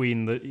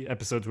between the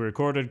episodes we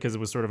recorded, because it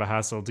was sort of a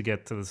hassle to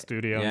get to the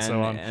studio and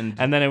so on.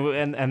 And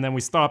then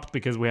we stopped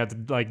because we had to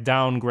like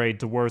downgrade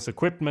to worse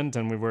equipment,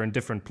 and we were in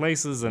different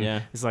places, and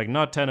it's like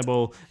not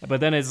tenable. But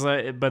then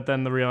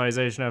the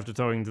realization after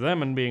talking to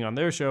them and being on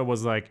their show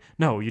was like,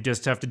 no, you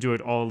just have to do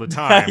it all the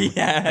time,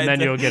 and then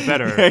you'll get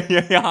better.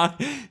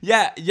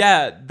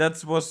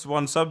 That was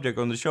one subject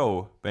on the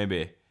show,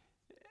 maybe.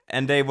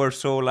 And they were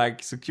so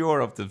like secure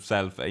of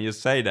themselves, and you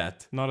say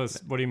that. Not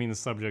as, what do you mean the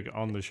subject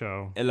on the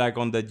show? Like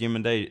on the Jim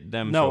and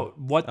Them show. No,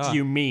 what do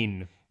you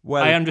mean?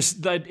 Well, I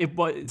understand.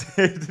 What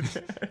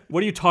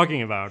are you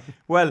talking about?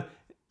 Well,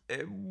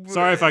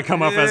 Sorry if I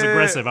come off as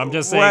aggressive. I'm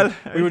just saying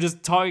well, we were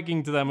just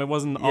talking to them. It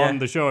wasn't Yeah. on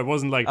the show. It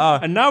wasn't like,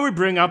 and now we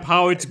bring up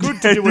how it's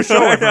good to do a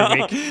show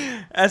every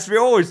week. As we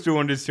always do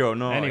on this show.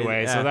 No.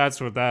 Anyway, yeah. so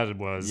that's what that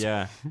was.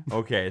 Yeah.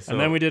 Okay. So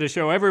And then we did a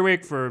show every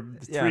week for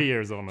 3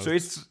 years almost. So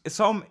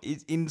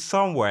it's in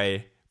some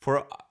way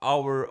for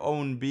our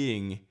own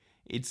being,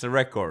 it's a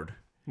record.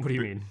 What do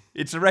you mean?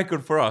 It's a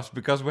record for us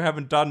because we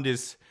haven't done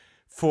this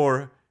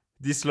for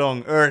this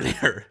long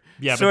earlier.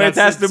 Yeah, so but it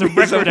has it's to a be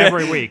record something-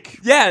 every week.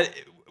 Yeah,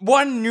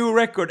 one new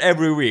record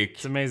every week.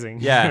 It's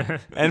amazing. Yeah,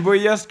 and we're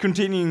just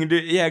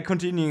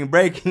continuing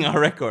breaking our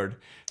record.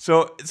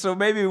 So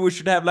maybe we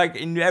should have like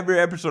in every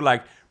episode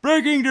like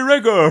breaking the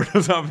record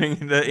or something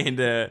in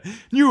the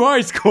new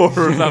high score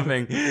or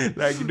something.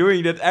 Like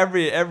doing that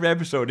every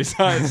episode. It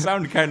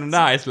sounds kind of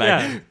nice, like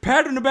Yeah.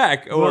 pat on the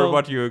back or Well,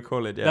 what you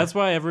call it. Yeah. That's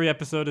why every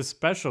episode is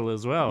special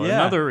as well. Yeah.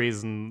 Another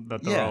reason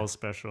that they're Yeah. all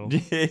special.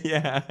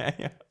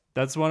 yeah.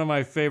 That's one of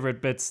my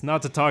favorite bits.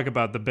 Not to talk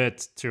about the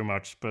bit too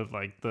much, but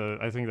like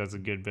I think that's a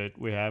good bit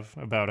we have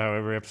about how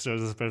every episode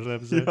is a special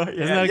episode. Yeah,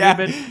 Isn't that a yeah,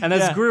 good bit? And that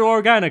yeah. grew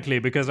organically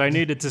because I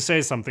needed to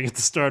say something at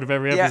the start of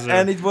every episode. Yeah,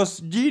 and it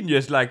was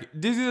genius. Like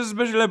this is a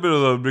special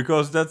episode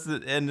because that's the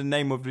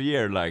name of the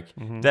year. Like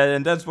that,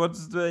 and that's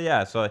what's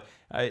the So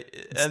I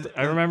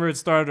remember it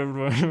started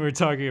when we were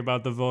talking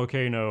about the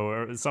volcano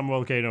or some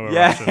volcano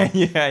yeah,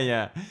 eruption.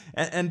 yeah.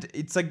 And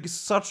it's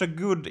such a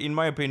good, in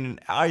my opinion,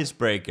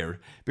 icebreaker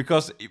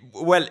because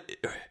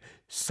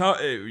so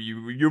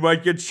you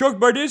might get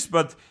shocked by this,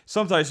 but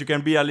sometimes you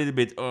can be a little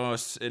bit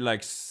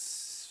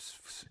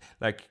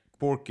like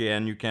porky,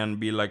 and you can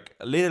be like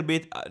a little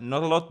bit,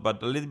 not a lot,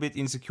 but a little bit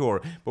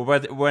insecure.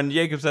 But when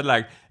Jacob said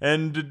like,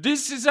 and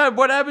this is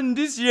what happened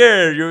this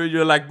year,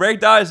 you like break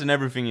the ice and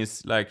everything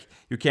is like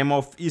you came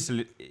off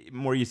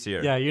more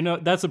easier. Yeah, you know,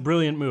 that's a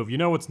brilliant move. You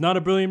know what's not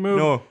a brilliant move?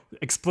 No.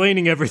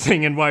 Explaining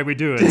everything and why we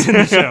do it in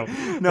the show.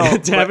 No,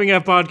 Having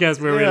a podcast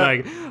where we're Yeah.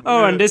 like,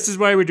 and this is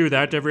why we do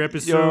that every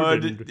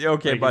episode. and,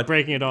 okay, like, but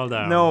breaking it all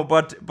down. No,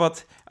 but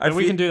I And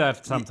we feel- can do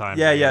that sometimes.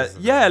 Yeah, I yeah, guess.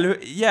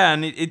 yeah,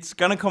 and it's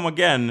gonna come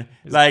again,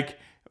 like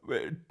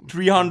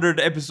 300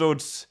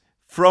 episodes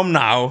from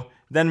now.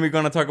 Then we're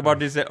gonna talk about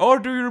this. Oh,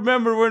 do you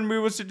remember when we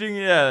were sitting?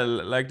 Yeah,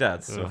 like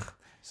that.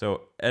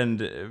 So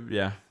and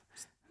yeah.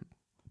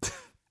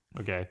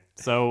 Okay.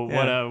 So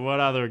Yeah. what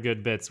other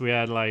good bits we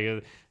had?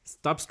 Like,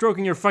 stop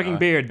stroking your fucking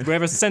beard. We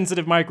have a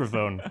sensitive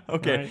microphone.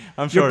 Okay, right?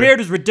 I'm Your sorry. beard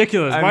is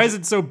ridiculous. I'm Why s- is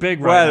it so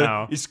big right Well,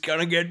 now? it's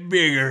gonna get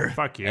bigger.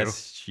 Fuck you.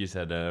 As she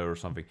said, or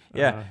something.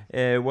 Yeah.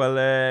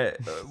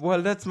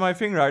 Well, that's my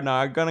thing right now.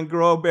 I'm gonna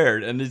grow a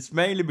beard, and it's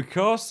mainly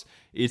because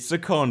it's a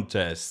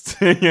contest.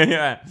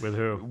 Yeah. With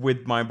who?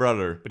 With my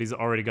brother. But he's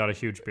already got a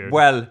huge beard.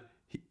 Well,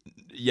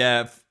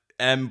 yeah.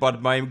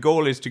 But my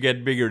goal is to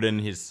get bigger than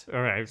his.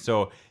 All right.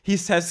 So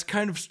his has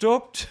kind of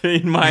stopped,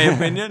 in my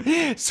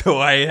opinion. So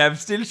I have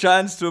still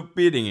chance to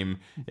beating him.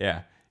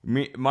 Yeah,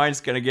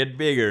 mine's gonna get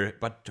bigger,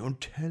 but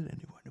don't tell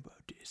anyone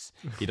about this.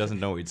 He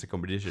doesn't know it's a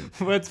competition.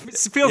 Well, it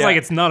feels Yeah. like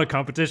it's not a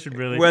competition,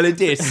 really. Well, it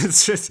is.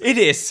 It's just- It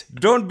is.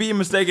 Don't be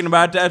mistaken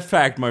about that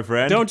fact, my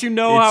friend. Don't you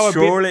know it how a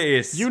surely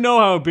is. You know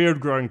how a beard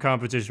growing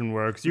competition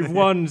works. You've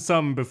won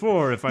some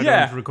before, if I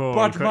Yeah, don't recall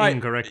but my-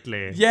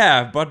 incorrectly.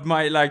 Yeah, but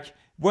my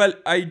well,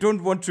 I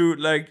don't want to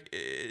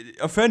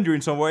offend you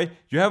in some way.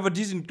 You have a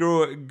decent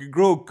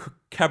grow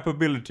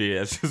capability,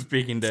 as you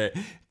speak in there.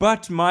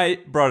 But my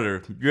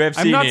brother, you have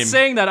I'm seen not him.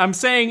 saying that. I'm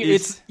saying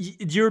It's-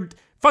 you're.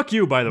 Fuck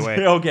you, by the way.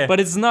 Okay. But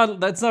it's not.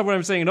 That's not what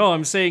I'm saying at all.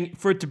 I'm saying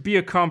for it to be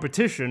a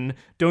competition,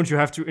 don't you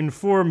have to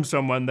inform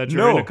someone that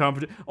you're No. in a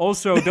competition?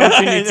 Also, don't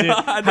you need to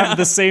No, have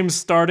the same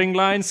starting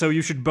line? So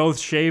you should both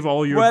shave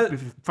all your Well,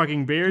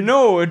 fucking beard.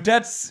 No,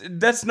 that's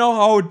not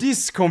how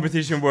this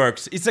competition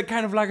works. It's a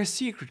kind of like a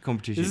secret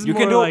competition. This is You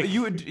can more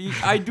do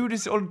like- I do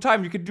this all the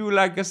time. You can do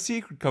like a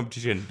secret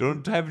competition.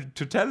 Don't have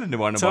to tell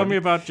anyone Tell about me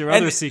it. about your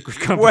And- other secret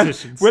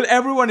competitions. Well,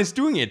 everyone is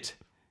doing it.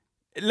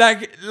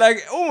 Like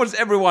almost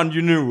everyone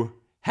you knew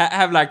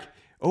have like,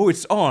 oh,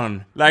 it's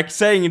on. Like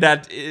saying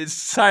that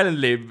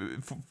silently.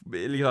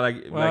 Well, I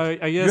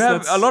guess you have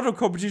that's- a lot of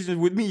competitions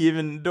with me,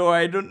 even though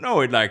I don't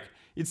know it. Like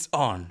it's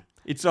on.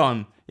 It's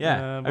on.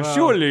 Yeah. well-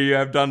 Surely you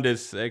have done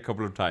this a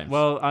couple of times.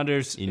 Well,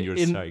 Anders, in your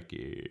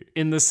psyche.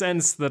 in the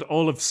sense that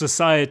all of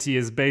society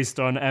is based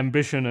on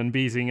ambition and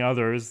beating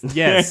others,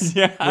 yes,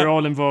 Yeah. we're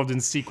all involved in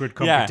secret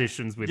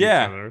competitions with each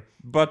other.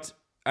 But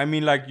I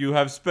mean, like you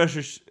have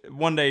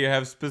one day you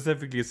have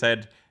specifically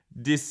said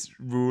this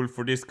rule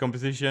for this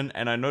competition,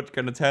 and I'm not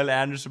gonna tell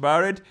Anders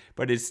about it,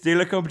 but it's still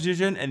a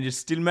competition and it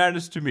still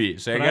matters to me,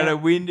 so But I gotta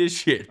win this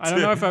shit. I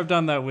don't know if I've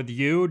done that with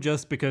you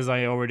just because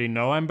I already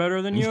know I'm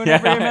better than you in Yeah.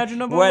 every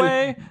imaginable Well,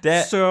 way.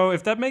 that- So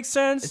if that makes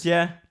sense,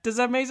 Yeah. does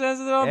that make sense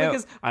at all? Yeah.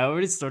 Because I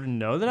already sort of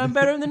know that I'm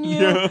better than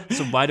you.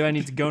 So why do I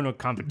need to go into a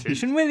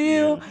competition with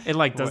you? It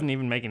like doesn't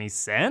even make any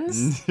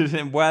sense.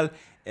 Well,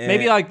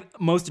 Maybe like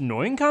most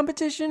annoying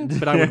competition,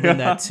 but I would win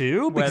that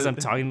too because I'm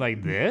talking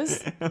like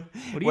this.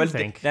 What do you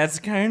think? That's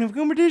kind of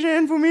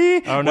competition for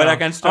me. Oh no! Well, I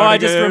can start I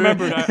just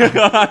remembered.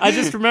 I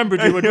just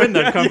remembered you would win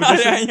that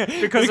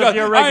competition because of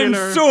your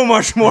regular. I'm so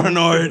much more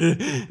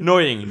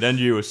annoying than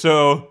you.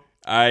 So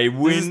I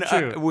win.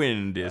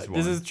 This one.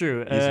 This is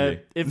true.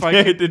 Easily. If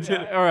I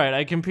all right,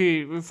 I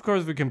compete. Of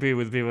course, we compete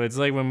with people. It's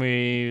like when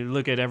we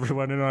look at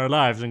everyone in our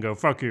lives and go,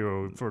 "Fuck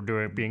you for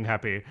being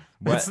happy."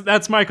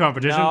 That's my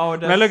competition. No,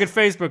 when I look at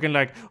Facebook and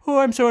like, "Oh,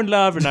 I'm so in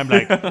love," and I'm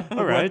like,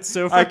 "All right,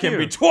 so fuck I can you."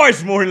 be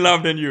twice more in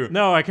love than you.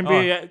 No, I can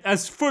be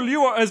as full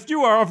as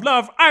you are of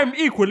love. I'm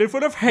equally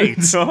full of hate.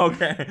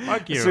 Okay.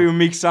 Fuck you. So you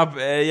mix up.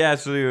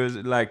 So you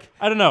like.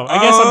 I don't know. I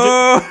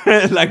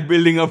guess I'm like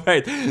building up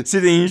hate,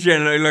 sitting in chair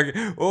like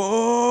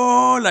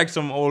like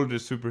some old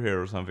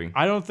superhero or something.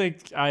 I don't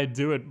think I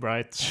do it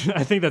right.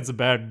 I think that's a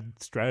bad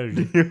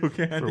strategy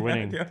for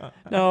winning. Yeah.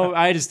 No,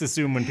 I just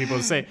assume when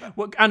people say,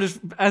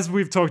 as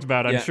we've talked about,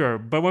 I'm sure,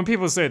 but when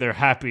people say they're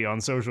happy on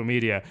social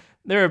media,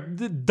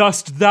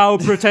 dost thou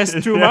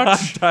protest too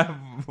much?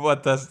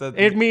 What does that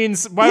mean? It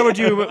means, why would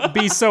you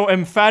be so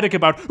emphatic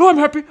about, oh, I'm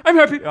happy,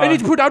 I need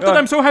to put out that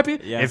I'm so happy.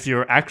 Yeah. If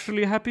you're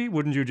actually happy,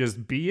 wouldn't you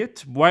just be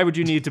it? Why would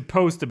you need to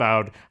post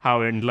about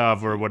how in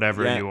love or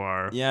whatever you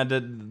are? Yeah,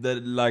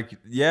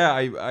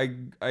 I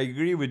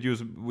agree with you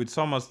with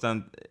some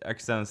extent.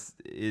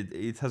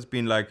 It has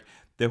been like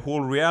the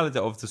whole reality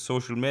of the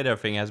social media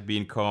thing has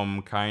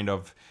become kind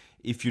of,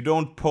 if you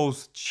don't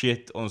post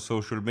shit on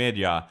social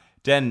media,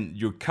 then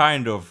you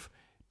kind of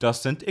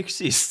doesn't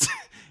exist.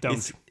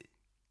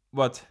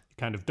 What?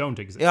 Kind of don't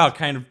exist. Yeah,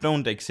 kind of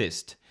don't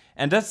exist.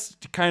 And that's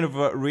kind of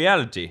a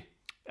reality.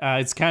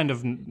 It's kind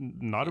of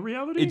not a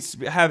reality?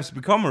 It has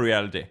become a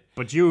reality.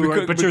 But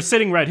you're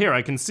sitting right here.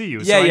 I can see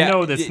you, so I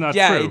know that's not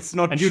true. Yeah, it's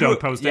not and true. You don't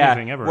post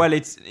anything ever. Well,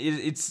 it's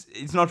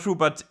not true,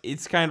 but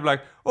it's kind of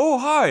like, oh,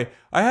 hi,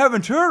 I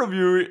haven't heard of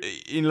you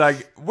in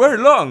like very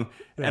long.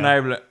 Yeah. And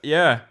I'm like,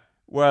 yeah,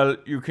 well,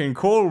 you can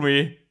call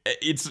me.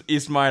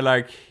 It's my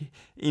like,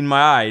 in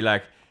my eye,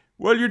 like,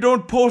 well, you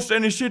don't post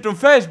any shit on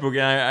Facebook.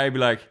 And I'd be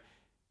like,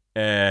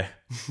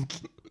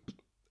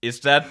 is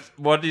that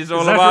what it's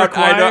all about?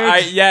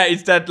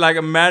 Is that like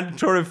a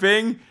mandatory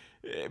thing?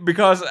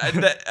 Because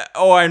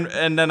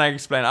and then I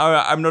explain.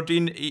 I'm not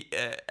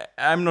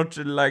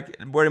like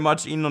very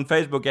much in on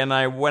Facebook,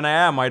 and when I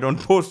am, I don't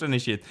post any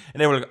shit.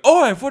 And they were like,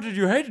 "Oh, I thought that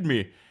you hated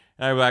me."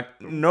 And I was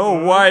like,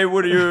 "No, why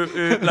would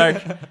you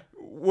like?"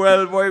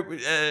 Well, why?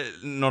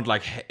 Not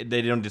like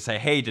they don't say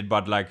hated,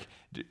 but like,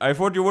 I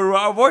thought you were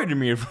avoiding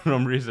me for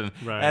some reason.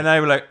 Right. And I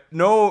was like,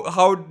 no,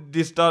 how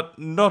does that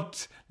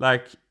not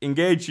like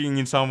engaging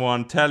in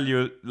someone tell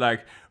you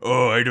like,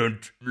 oh, I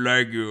don't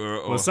like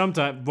you? Well,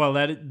 sometimes,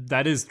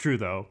 that is true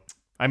though.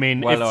 I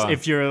mean,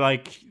 if you're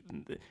like,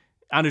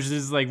 Anders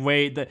is like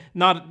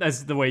not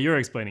as the way you're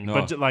explaining,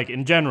 but like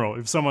in general,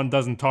 if someone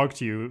doesn't talk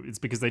to you, it's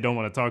because they don't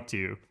want to talk to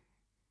you.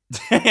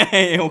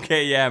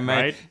 Okay, yeah,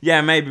 right? Yeah,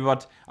 maybe,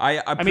 but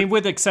I mean,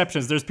 with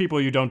exceptions, there's people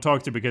you don't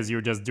talk to because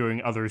you're just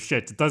doing other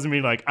shit. It doesn't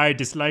mean like I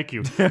dislike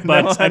you,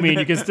 but I mean,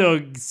 you can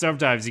still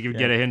sometimes you can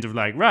get a hint of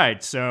like,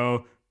 right,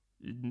 so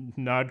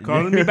not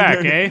calling me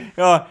back,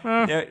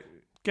 eh?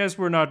 Guess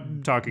we're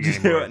not talking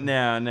anymore.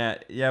 No,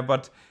 yeah,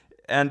 but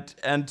and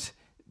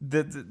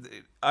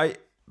I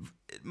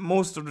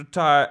most of the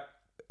time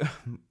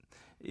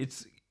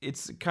it's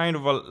kind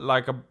of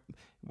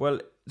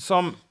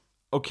some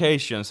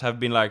occasions have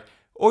been like,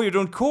 oh, you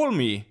don't call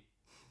me,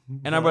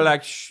 and I was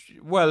like,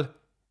 well,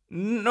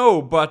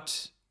 no,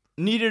 but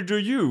neither do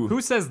you.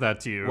 Who says that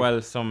to you? Well,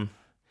 it's a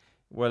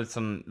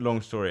long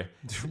story.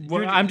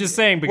 I'm just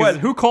saying, because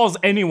who calls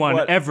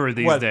anyone ever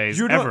these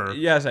days? Ever?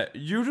 Yes,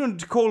 you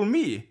don't call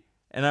me,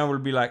 and I will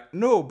be like,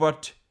 no,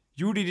 but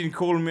you didn't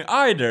call me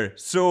either,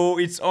 so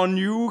it's on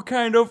you,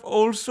 kind of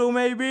also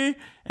maybe,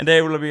 and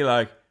they will be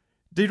like.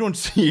 They don't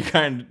see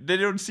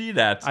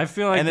that. I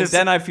feel like and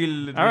then I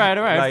feel all right,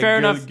 like fair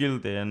enough.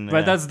 Guilty,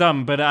 but that's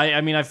dumb. But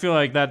I mean, I feel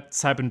like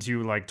that's happened to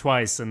you like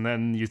twice, and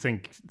then you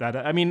think that.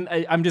 I mean,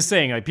 I'm just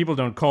saying, like, people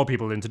don't call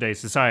people in today's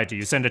society.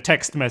 You send a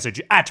text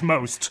message at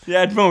most.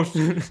 Yeah, at most.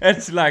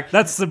 It's like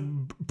that's the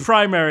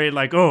primary.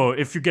 Like, oh,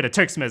 if you get a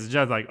text message,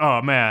 that's like,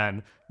 oh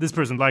man. This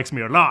person likes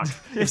me a lot.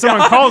 If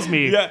someone calls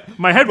me,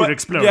 my head would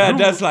explode. Yeah,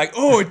 that's like,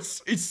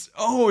 it's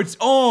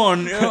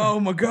on. Oh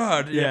my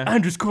god. Yeah,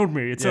 Andrews called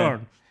me. It's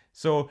on.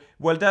 So,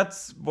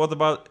 that's what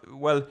about,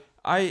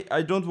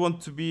 I don't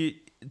want to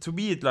be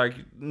it like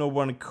no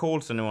one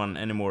calls anyone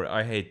anymore.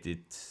 I hate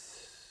it.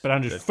 But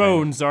Anders,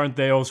 phones, aren't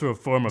they also a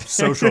form of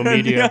social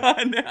media?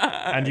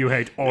 And you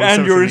hate all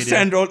social media.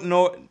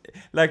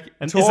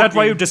 And is that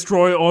why you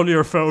destroy all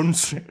your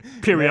phones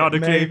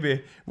periodically?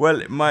 Maybe.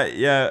 Well,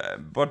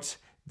 but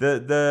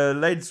the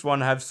latest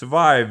one have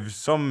survived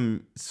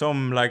some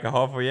like a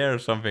half a year or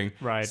something.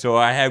 Right. So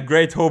I have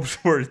great hopes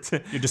for it.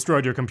 You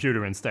destroyed your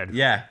computer instead.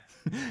 Yeah.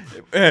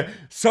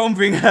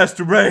 Something has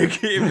to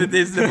break if it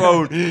is the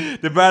phone.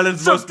 The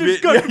balance must be.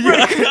 Break.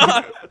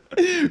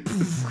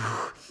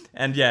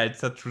 And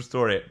it's a true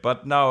story.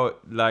 But now,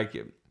 like,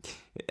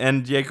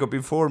 And Jacob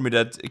informed me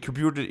that a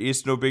computer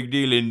is no big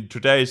deal in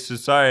today's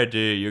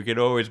society. You can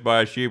always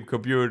buy a cheap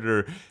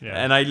computer. Yeah.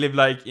 And I live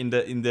like in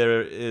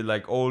the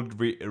like old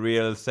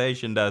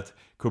realization that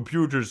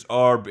computers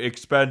are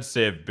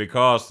expensive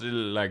because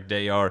like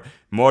they are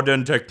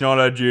modern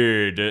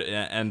technology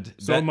and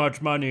So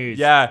much money.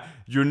 Yeah,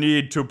 you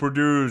need to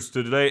produce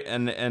today.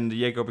 And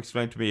Jacob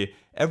explained to me,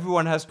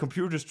 everyone has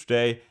computers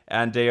today,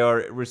 and they are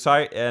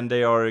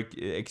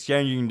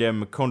exchanging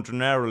them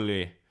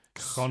continually.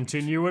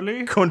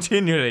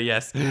 Continually,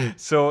 yes.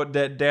 So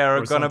that they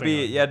are gonna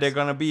be, they're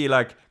gonna be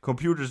like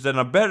computers that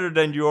are better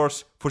than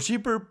yours for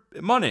cheaper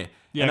money.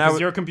 Yeah,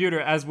 because your computer,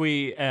 as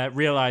we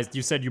realized,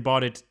 you said you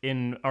bought it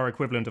in our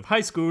equivalent of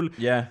high school.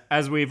 Yeah.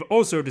 As we've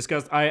also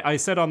discussed, I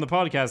said on the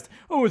podcast,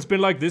 oh, it's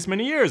been like this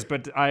many years.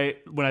 But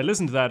when I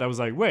listened to that, I was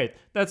like, wait,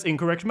 that's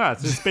incorrect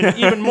math. It's been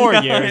even more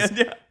years.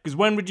 Because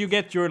when would you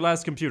get your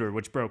last computer,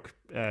 which broke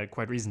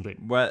quite recently?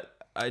 Well,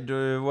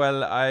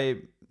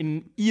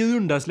 In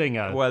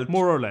slängar, well,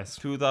 more or less.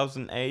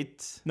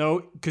 2008.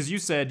 No, because you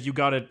said you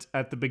got it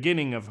at the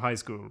beginning of high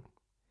school.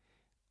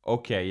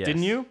 Okay, yes.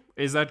 Didn't you?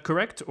 Is that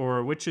correct?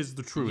 Or which is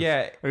the truth?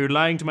 Yeah. Are you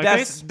lying to my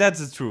face? That's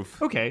the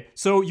truth. Okay,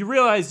 so you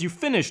realize you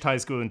finished high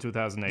school in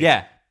 2008.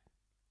 Yeah.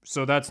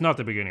 So that's not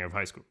the beginning of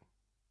high school.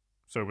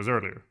 So it was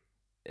earlier.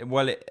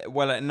 Well,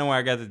 no,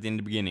 I got it in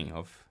the beginning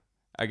of...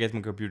 I get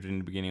my computer in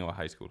the beginning of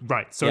high school.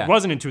 Right, so it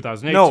wasn't in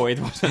 2008. No, it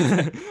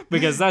wasn't.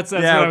 Because that's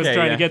what I was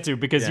trying to get to.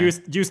 Because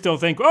you still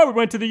think, oh, we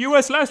went to the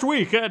US last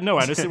week. No,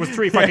 Anders, it was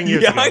 3 fucking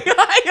years ago.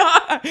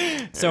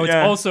 So it's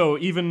also,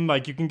 even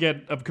like you can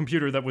get a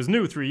computer that was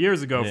new 3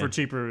 years ago for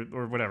cheaper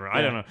or whatever.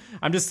 I don't know.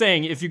 I'm just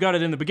saying, if you got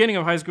it in the beginning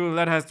of high school,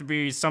 that has to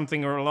be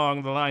something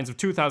along the lines of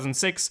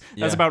 2006.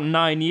 That's about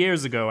 9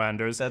 years ago,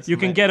 Anders. You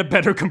can get a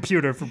better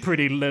computer for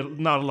pretty little,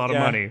 not a lot of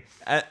money.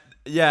 And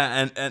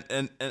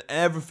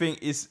everything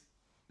is...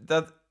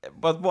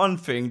 but one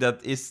thing that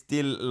is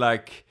still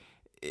like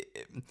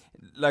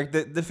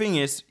the thing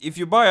is, if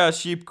you buy a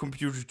cheap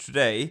computer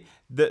today,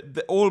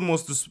 the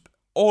almost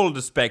all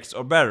the specs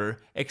are better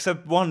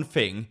except one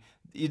thing.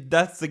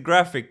 That's the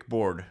graphic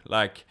board,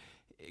 like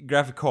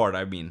graphic card,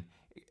 I mean,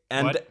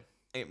 and what?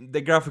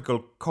 The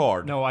graphical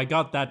card. No, I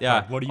got that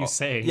part. What are you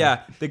saying?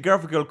 Yeah, the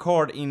graphical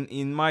card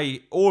in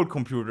my old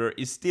computer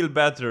is still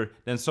better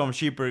than some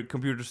cheaper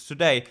computers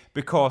today,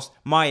 because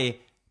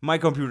my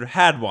computer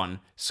had one.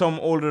 Some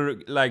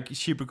older, like,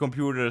 cheaper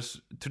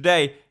computers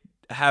today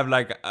have,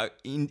 like,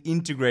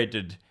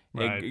 integrated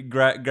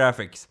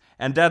graphics.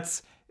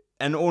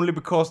 And only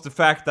because the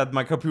fact that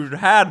my computer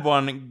had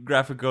one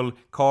graphical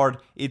card,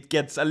 it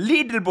gets a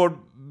little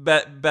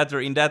bit better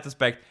in that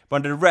aspect.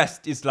 But the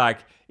rest is, like,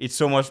 it's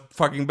so much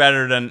fucking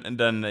better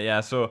than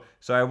So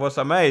I was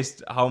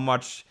amazed how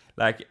much...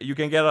 Like, you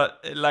can get a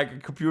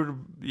computer,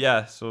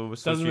 so...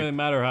 It doesn't really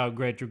matter how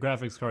great your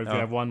graphics card if you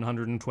have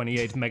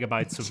 128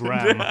 megabytes of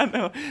RAM.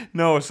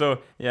 No,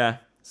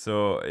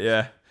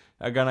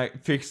 I'm gonna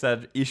fix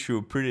that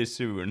issue pretty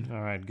soon.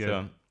 All right,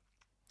 good.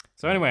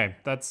 So anyway,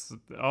 that's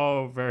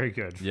all very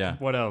good. Yeah.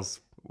 What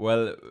else?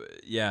 Well,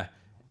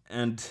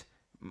 and,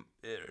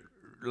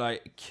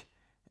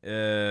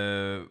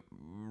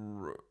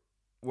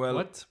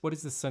 What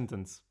is this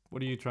sentence?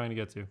 What are you trying to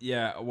get to?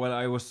 Yeah, well,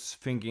 I was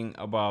thinking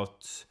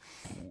about,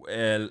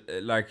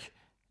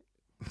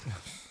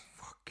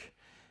 fuck.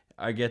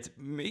 I get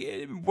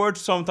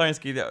words sometimes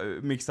get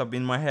mixed up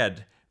in my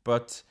head.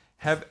 But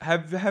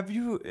have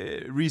you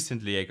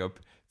recently, Jacob,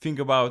 think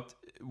about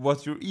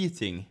what you're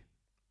eating?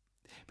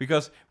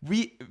 Because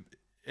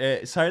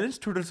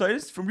total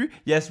silence from you.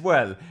 Yes,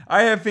 well,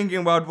 I am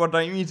thinking about what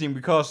I'm eating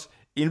because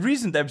in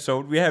recent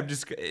episode we have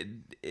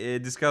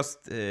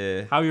discussed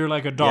how you're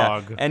like a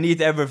dog and eat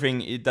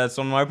everything that's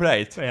on my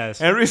plate. Yes.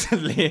 And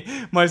recently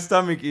my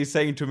stomach is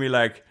saying to me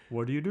like,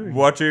 what are you doing?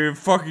 What are you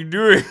fucking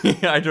doing?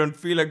 I don't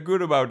feel like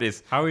good about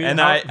this. How are you?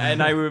 And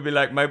I will be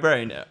like, my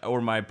brain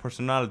or my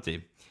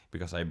personality,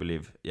 because I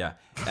believe,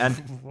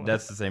 and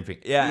that's the same thing.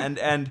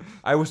 And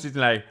I was sitting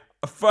like,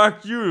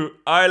 fuck you,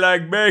 I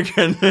like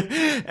bacon.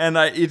 And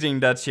I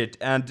eating that shit.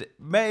 And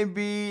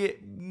maybe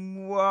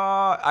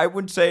I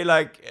wouldn't say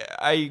like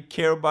I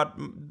care about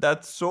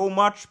that so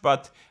much,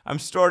 but I'm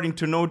starting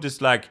to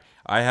notice like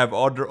I have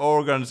other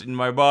organs in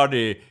my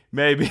body.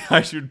 Maybe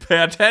I should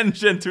pay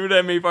attention to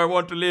them if I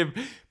want to live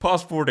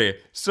past 40.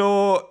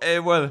 So,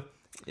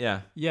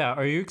 Yeah,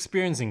 are you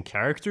experiencing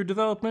character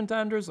development,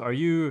 Anders? Are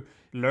you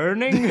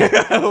learning?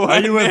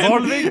 Are you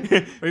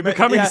evolving? Are you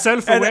becoming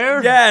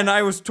self-aware? And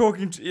I was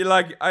talking to,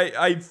 like,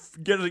 I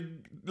get a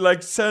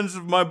like sense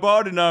of my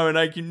body now, and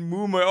I can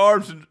move my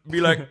arms and be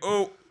like,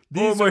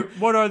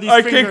 what are these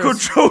I fingers? can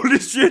control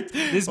this shit.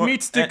 This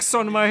meat sticks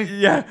on my...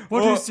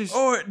 What is this?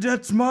 Oh,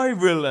 that's my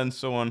will, and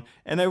so on.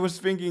 And I was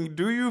thinking,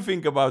 do you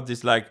think about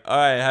this? Like,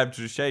 I have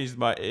to change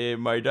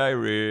my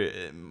diary,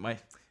 my...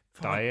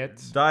 Diet.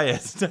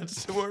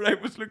 That's the word I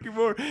was looking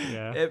for.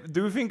 Yeah.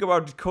 Do you think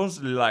about it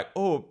constantly? Like,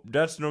 oh,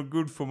 that's not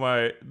good for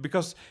my...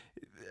 Because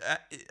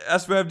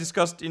as we have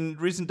discussed in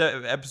recent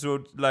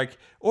episodes, like,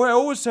 I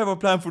always have a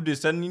plan for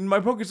this, and in my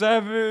pockets I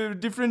have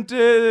different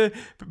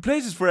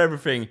places for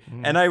everything.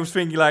 And I was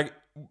thinking, like,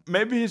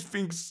 maybe he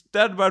thinks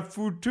that about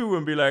food too,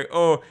 and be like,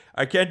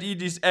 I can't eat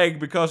this egg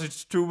because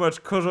it's too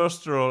much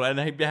cholesterol,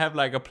 and I have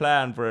like a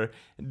plan for.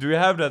 Do you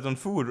have that on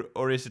food,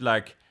 or is it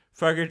like,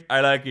 fuck it, I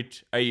like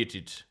it, I eat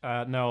it?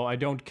 No, I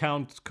don't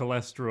count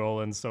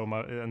cholesterol and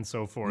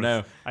so forth.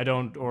 No, I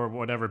don't, or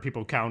whatever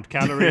people count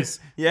calories.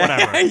 Yeah,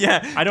 whatever.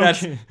 Yeah, I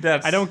don't.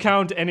 I don't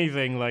count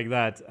anything like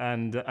that.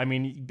 And I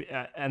mean,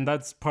 and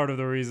that's part of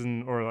the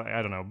reason, or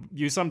I don't know.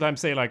 You sometimes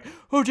say like,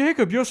 "Oh,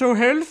 Jacob, you're so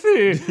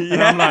healthy,"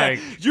 and I'm like,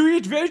 "You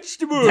eat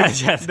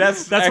vegetables." Yes,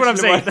 that's what I'm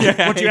saying.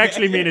 What you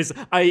actually mean is,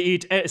 I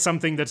eat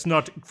something that's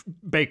not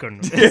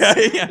bacon.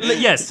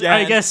 Yes,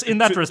 I guess in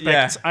that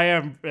respect, I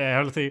am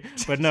healthy,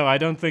 but no. I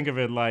don't think of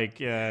it like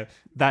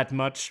that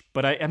much,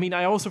 but I mean,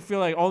 I also feel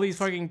like all these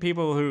fucking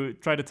people who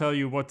try to tell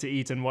you what to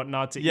eat and what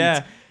not to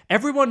eat,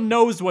 everyone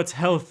knows what's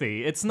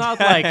healthy. It's not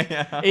like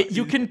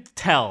you can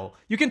tell.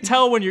 You can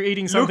tell when you're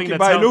eating something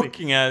that's healthy. By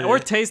looking at it. Or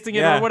tasting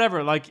it or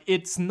whatever. Like,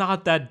 it's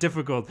not that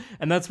difficult.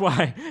 And that's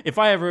why if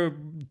I ever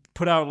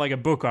put out like a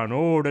book on,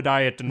 the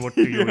diet and what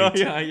do you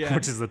eat,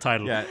 which is the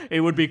title,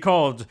 it would be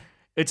called...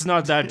 It's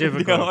not that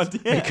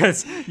difficult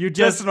because you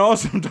just that's an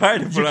awesome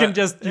title.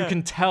 You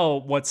can tell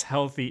what's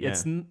healthy.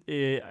 It's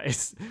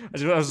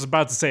I was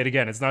about to say it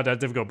again. It's not that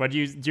difficult, but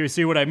you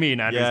see what I mean,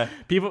 Anders? Yeah.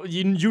 People,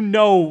 you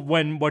know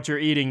when what you're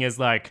eating is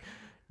like.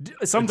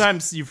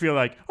 Sometimes you feel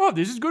like,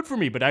 this is good for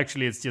me, but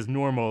actually it's just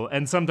normal.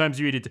 And sometimes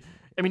you eat it.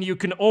 I mean, you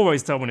can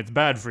always tell when it's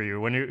bad for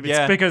you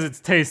it's because it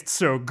tastes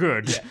so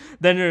good. Yeah.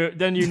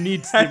 Then you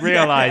need to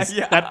realize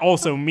that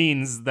also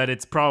means that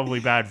it's probably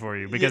bad for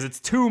you because it's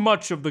too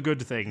much of the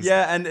good things.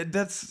 Yeah, and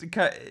that's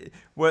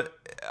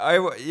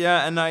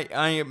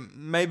I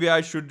maybe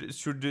I should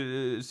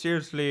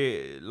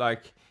seriously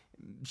like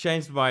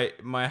change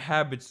my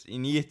habits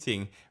in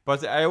eating.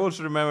 But I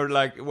also remember,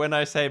 like, when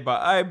I say,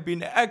 but I've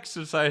been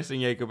exercising,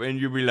 Jacob, and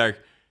you be like,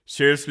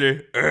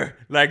 seriously,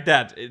 like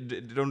that.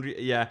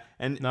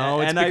 And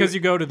because you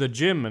go to the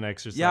gym and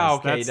exercise. Yeah,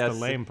 okay, that's the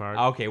lame part.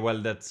 Okay, well,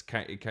 that's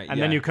kind.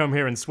 And then you come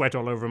here and sweat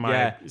all over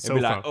my sofa.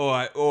 Be like,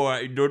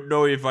 I don't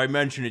know if I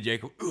mentioned it,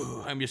 Jacob.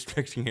 I'm just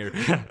flexing here.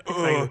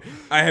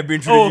 I have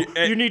been to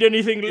you need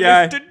anything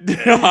lifted?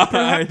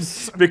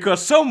 Perhaps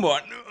because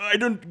someone I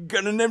don't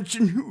gonna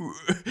mention who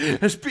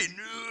has been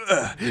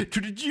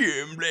to the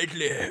gym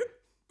lately.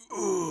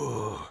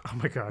 Oh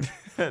my god.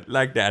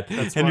 Like that.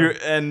 That's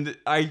and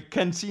I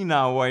can see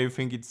now why you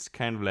think it's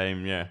kind of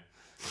lame, yeah.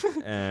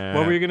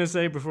 What were you gonna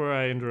say before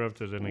I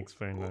interrupted and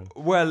explained that?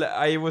 Well,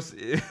 I was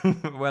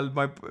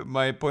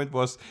my point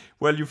was,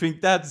 well, you think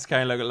that's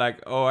kind of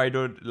like I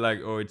don't like,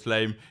 it's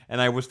lame.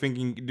 And I was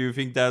thinking, do you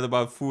think that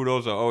about food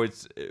also?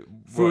 It's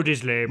food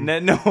is lame.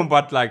 No,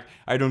 but like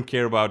I don't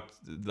care about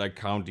like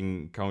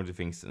counting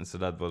things, and so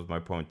that was my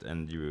point.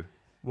 And you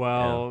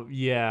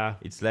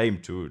it's lame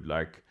to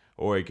like,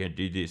 I can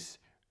do this.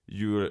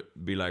 You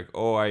be like,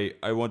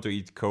 I want to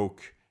eat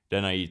Coke,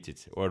 then I eat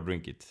it or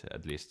drink it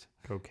at least.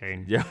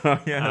 Cocaine.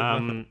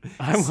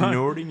 I'm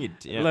snorting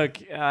it. Yeah.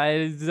 Look,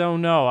 I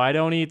don't know. I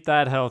don't eat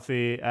that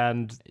healthy,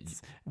 and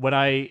when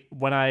I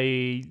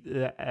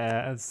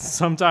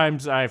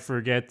sometimes I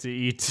forget to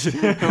eat,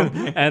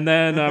 and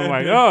then I'm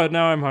like,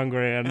 now I'm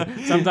hungry,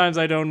 and sometimes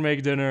I don't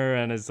make dinner,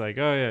 and it's like,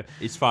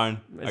 it's fine.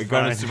 I'm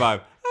gonna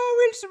survive.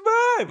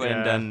 Survive,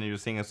 and then you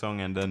sing a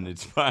song, and then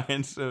it's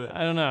fine. So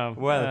I don't know.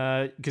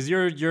 Well, because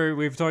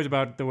we've talked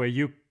about the way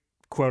you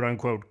quote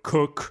unquote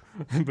cook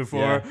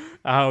before.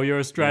 How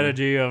your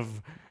strategy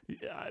of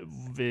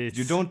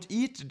you don't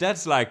eat.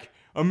 That's like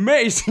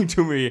amazing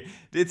to me.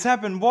 It's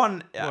happened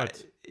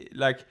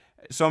like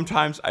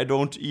sometimes I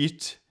don't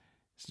eat.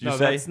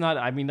 That's not.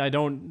 I mean, I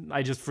don't.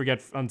 I just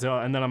forget and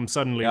then I'm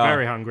suddenly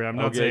very hungry. I'm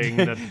not saying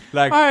that.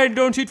 Like, I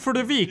don't eat for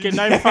the week and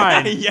I'm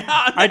fine.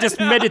 I just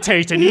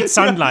meditate and eat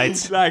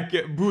sunlight. Like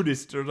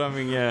Buddhist or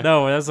something. Yeah.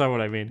 No, that's not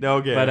what I mean.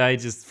 Okay. But I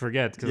just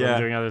forget because I'm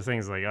doing other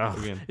things. Like,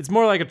 it's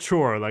more like a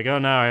chore. Like,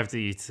 now I have to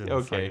eat.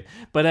 Okay.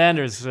 But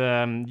Anders,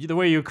 the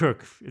way you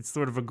cook, it's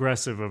sort of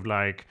aggressive. Of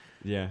like,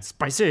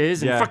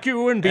 spices and fuck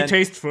you and be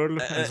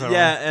tasteful. And so on.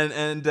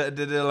 And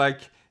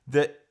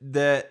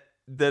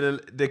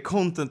the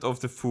content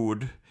of the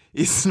food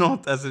is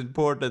not as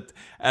important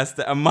as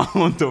the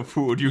amount of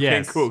food you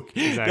can cook.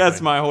 Exactly. That's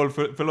my whole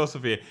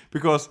philosophy.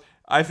 Because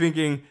I'm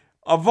thinking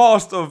a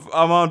vast of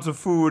amounts of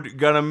food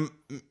gonna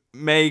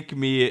make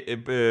me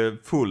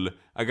full.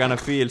 I'm gonna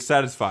feel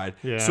satisfied.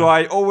 Yeah. So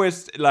I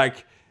always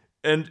like.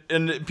 And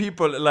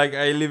people, like,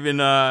 I live in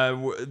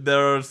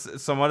there are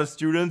some other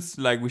students,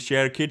 like, we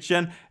share a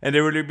kitchen, and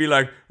they will be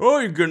like,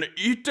 you're gonna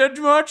eat that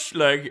much?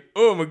 Like,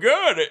 oh my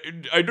god,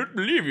 I don't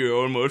believe you,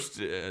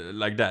 almost,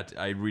 like that.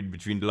 I read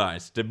between the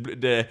lines.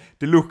 The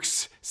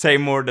looks say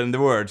more than the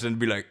words, and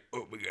be like,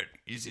 oh my god,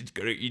 is it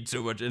gonna eat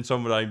so much? And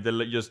sometimes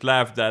they just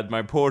laughed at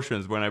my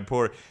portions when I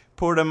pour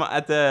them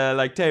at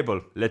the,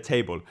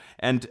 table,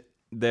 and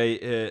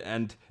they,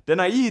 and then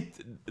I eat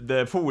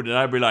the food, and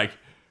I'll be like,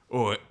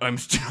 I'm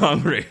still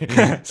hungry.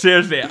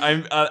 Seriously,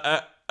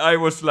 I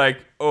was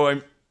like,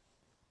 oh,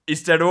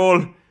 is that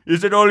all?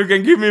 Is that all you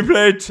can give me a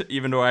plate?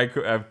 Even though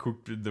I've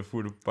cooked the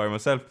food by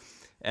myself.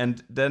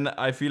 And then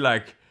I feel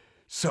like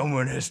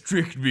someone has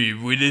tricked me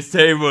with this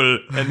table,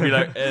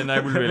 and I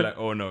will be like,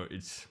 oh no,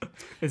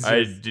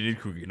 I didn't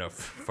cook enough.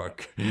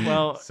 Fuck.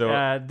 Well, so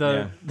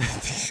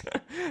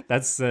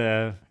that's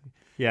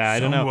I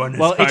don't know. Someone is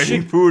well,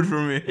 hiding food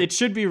from me. It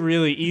should be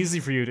really easy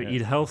for you to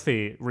eat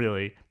healthy,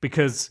 really,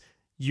 because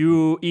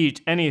you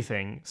eat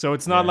anything. So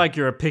it's not like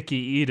you're a picky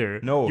eater.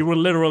 No. You will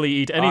literally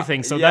eat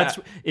anything. So that's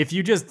if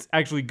you just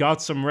actually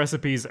got some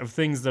recipes of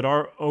things that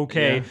are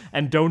okay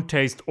and don't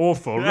taste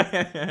awful,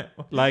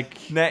 like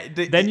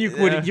then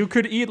you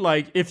could eat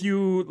like if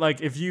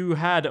you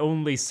had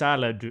only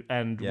salad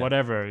and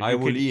whatever. I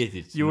will eat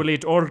it. You will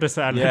eat all the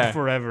salad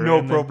forever.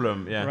 No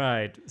problem.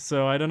 Right.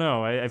 So I don't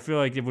know. I feel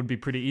like it would be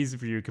pretty easy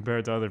for you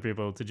compared to other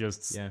people to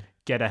just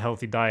get a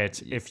healthy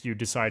diet if you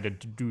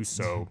decided to do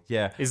so.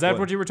 Is that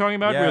what you were talking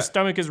about? Your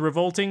stomach is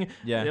revolting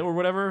or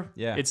whatever?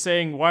 It's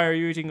saying, why are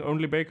you eating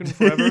only bacon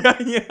forever?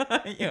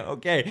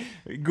 Okay.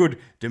 Good.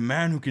 The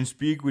man who can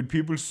speak with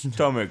people's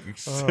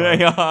stomachs.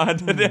 They are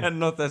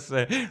not as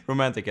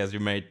romantic as you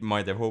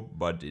might have hoped,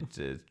 but it's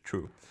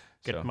true.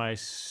 Get my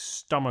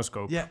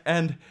stomachoscope.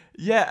 And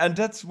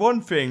that's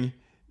one thing.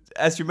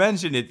 As you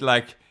mentioned it,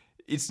 like,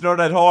 it's not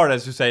that hard,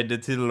 as you say, the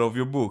title of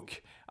your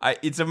book.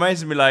 It's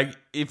amazing me, like,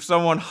 if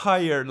someone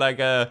hired, like,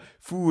 a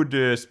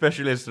food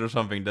specialist or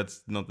something,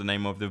 that's not the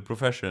name of the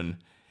profession,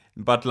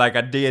 but, like,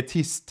 a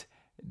dietist,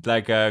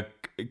 like a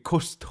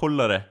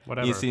kosthållare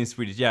is in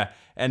Swedish,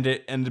 and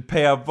they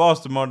pay a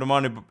vast amount of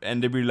money,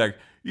 and they be like,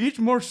 eat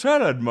more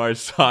salad, my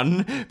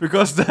son,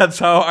 because that's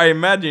how I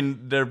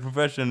imagine their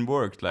profession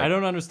works. Like, I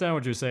don't understand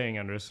what you're saying,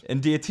 Anders.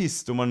 En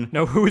dietist,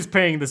 No, who is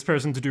paying this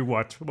person to do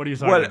what? What are you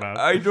talking about?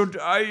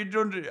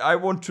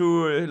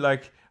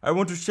 I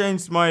want to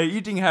change my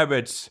eating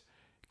habits.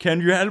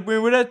 Can you help me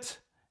with it?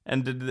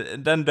 And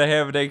then they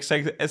have the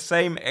exact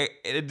same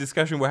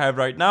discussion we have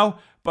right now,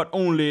 but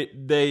only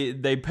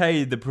they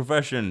pay the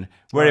profession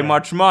very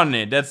much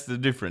money. That's the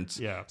difference.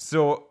 Yeah.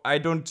 So I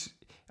don't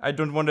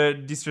want to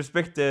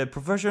disrespect the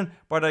profession,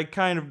 but I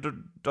kind of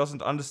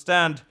doesn't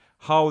understand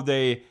how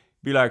they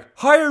be like,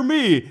 hire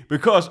me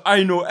because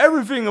I know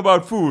everything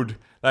about food.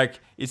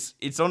 Like,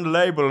 it's on the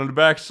label on the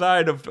back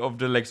side of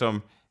the like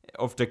some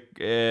of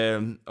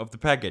the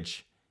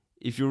package.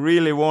 If you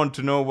really want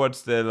to know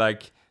what's the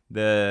like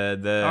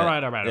the all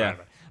right.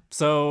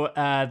 So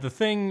the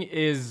thing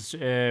is,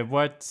 do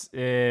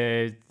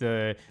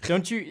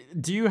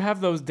you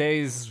have those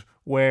days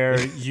where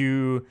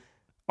you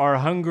are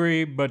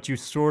hungry but you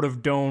sort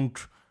of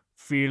don't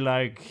feel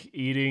like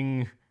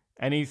eating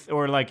anything,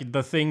 or like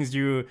the things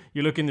you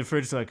look in the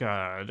fridge like,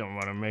 I don't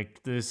want to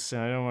make this,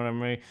 I don't want to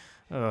make.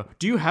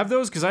 Do you have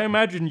those? Because I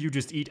imagine you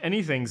just eat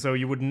anything, so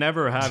you would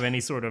never have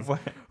any sort of,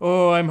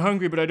 I'm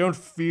hungry, but I don't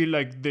feel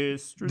like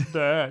this or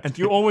that.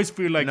 You always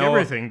feel like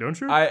everything, don't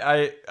you?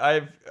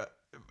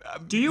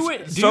 Do you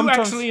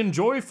actually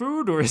enjoy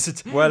food, or is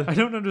it? Well, I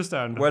don't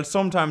understand. Well,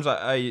 sometimes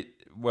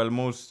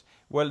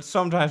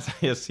sometimes I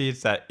just see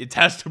that it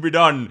has to be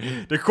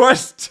done. The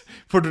quest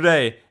for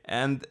today,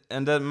 and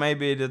then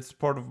maybe that's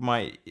part of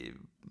my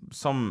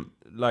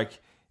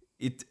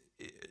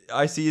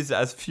I see it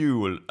as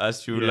fuel,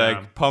 as you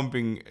like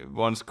pumping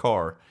one's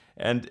car,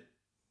 and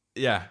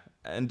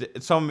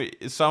some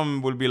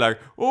will be like,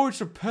 oh, it's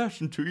a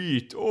passion to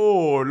eat.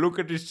 Oh, look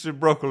at this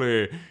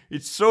broccoli,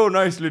 it's so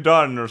nicely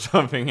done, or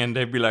something, and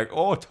they'd be like,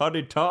 oh,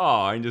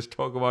 ta-di-ta, and just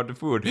talk about the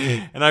food,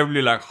 and I will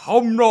be like,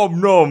 hum nom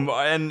nom,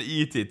 and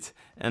eat it,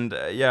 and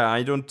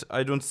I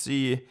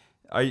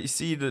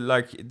see the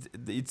like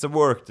it's a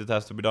work that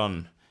has to be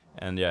done,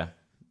 and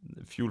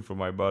fuel for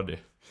my body.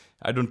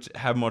 I don't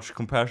have much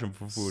compassion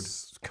for food.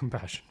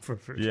 Compassion for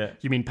food. Yeah.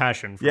 You mean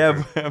passion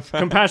for food.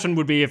 Compassion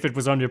would be if it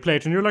was on your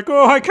plate and you're like,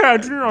 oh, I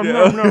can't. Nom,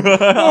 nom, nom.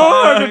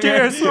 Oh, the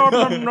taste. Oh,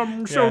 nom,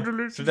 nom, so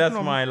delicious. So that's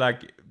my,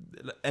 like,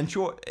 and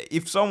sure,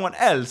 if someone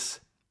else,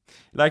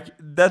 like,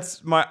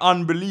 that's my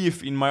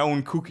unbelief in my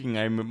own cooking,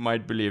 I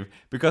might believe.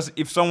 Because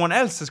if someone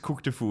else has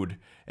cooked the food,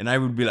 and I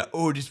would be like,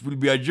 oh, this will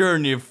be a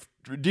journey of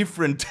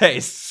different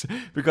tastes,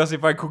 because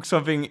if I cook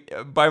something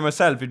by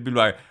myself, it'd be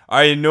like,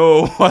 I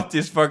know what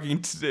this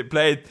fucking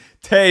plate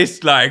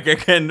tastes like. I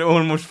can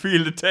almost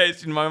feel the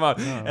taste in my mouth,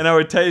 and I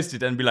would taste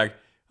it and be like,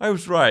 I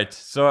was right.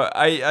 So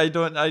I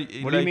don't.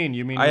 What do you mean?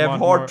 You mean I have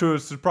hard to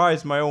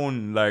surprise my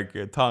own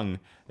tongue.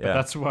 But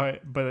that's why.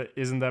 But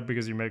isn't that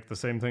because you make the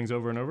same things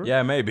over and over?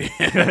 Yeah, maybe.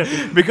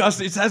 Because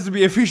it has to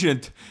be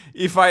efficient.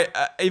 If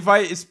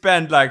I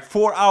spend like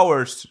 4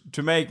 hours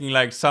to making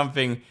like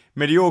something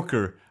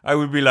mediocre, I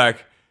would be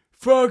like,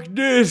 fuck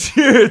this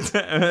shit.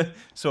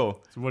 So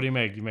what do you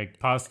make? You make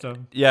pasta?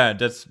 Yeah,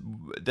 that's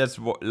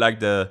what, like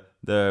the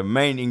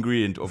main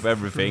ingredient of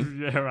everything.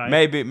 Yeah, right.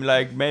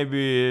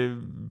 Maybe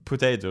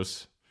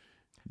potatoes.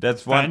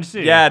 That's one.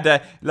 Fancy.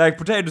 Yeah, like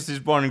potatoes is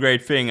one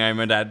great thing. I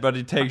mean that, but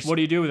it takes. What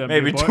do you do with them?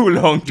 Maybe too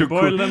long to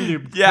boil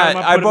cook. Them?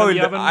 I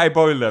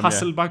boil them.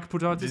 Hasselback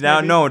potatoes.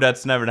 No,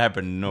 that's never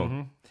happened. No.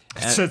 Mm-hmm.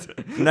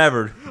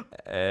 Never.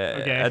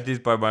 At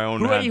least by my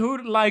own hand.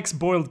 Who likes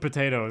boiled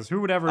potatoes?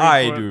 Who would ever?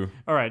 I do.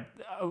 All right.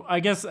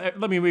 I guess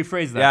let me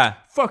rephrase that. Yeah.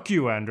 Fuck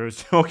you,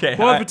 Anders. Okay.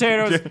 Boiled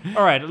potatoes.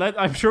 All right.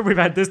 I'm sure we've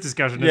had this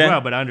discussion as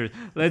well, but Anders,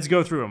 let's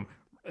go through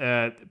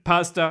them.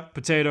 Pasta,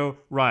 potato,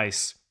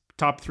 rice.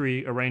 Top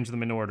 3. Arrange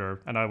them in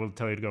order, and I will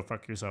tell you to go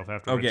fuck yourself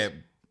afterwards. Okay.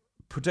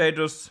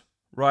 Potatoes,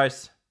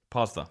 rice,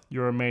 pasta.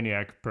 You're a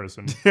maniac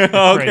person.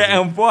 Okay,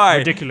 and why?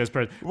 Ridiculous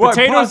person. What?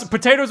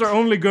 Potatoes are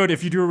only good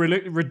if you do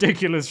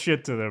ridiculous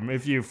shit to them.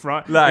 If you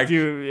fry, like, if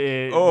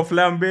you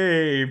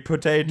flambe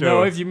potato.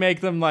 No, if you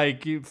make them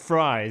like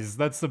fries,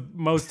 that's the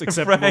most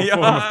acceptable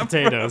form of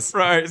potatoes.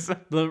 Fries.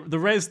 The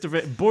rest of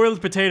it, boiled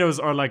potatoes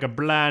are like a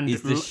bland.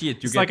 It's the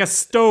shit. It's like a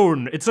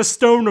stone. It's a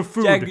stone of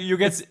food. Yeah, you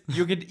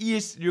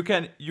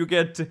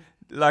get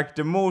like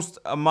the most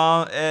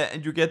amount,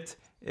 and you get.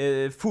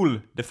 Full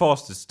the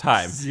fastest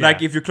time. Yeah.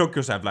 Like if you clock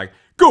yourself, like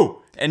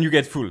go and you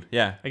get full.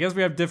 Yeah. I guess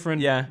we have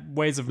different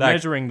ways of like,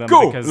 measuring them.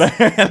 Go Because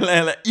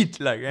eat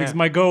like. Yeah. Because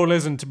my goal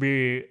isn't to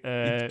be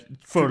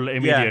full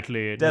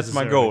immediately. Yeah, that's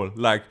my necessarily.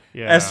 goal. Like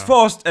as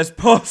fast as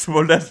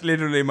possible. That's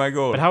literally my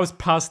goal. But how is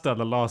pasta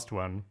the last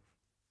one?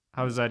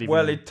 How is that even?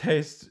 Well, it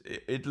tastes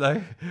it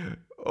like.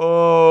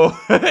 Oh,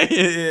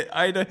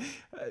 I don't.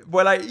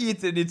 Well, I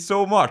eat it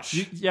so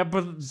much.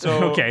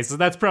 Okay, so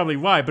that's probably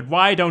why. But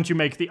why don't you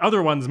make the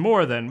other ones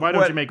more then? Why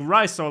don't you make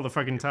rice all the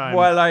fucking time?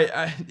 Well,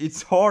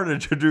 it's harder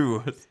to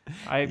do.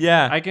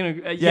 I can.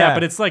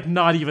 But it's like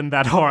not even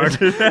that hard.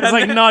 It's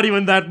like not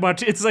even that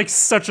much. It's like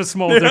such a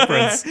small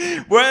difference.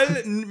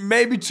 Well,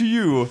 maybe to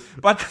you,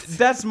 but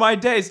that's my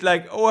days.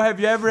 Like, oh, have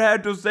you ever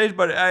had those days?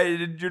 But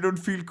you don't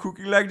feel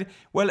cooking like that?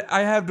 Well,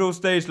 I have those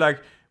days.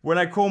 Like when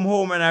I come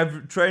home and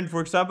I've trained, for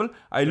example,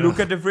 I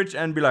look at the fridge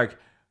and be like,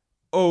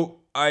 oh,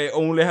 I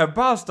only have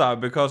pasta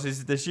because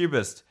it's the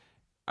cheapest.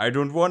 I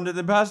don't want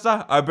the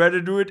pasta. I better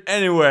do it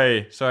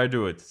anyway. So I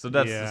do it. So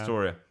that's the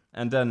story.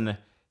 And then,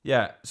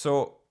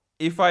 so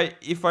if I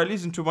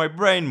listen to my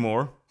brain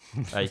more,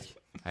 like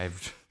I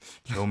have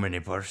so many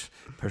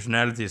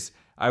personalities,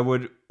 I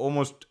would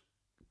almost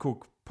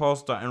cook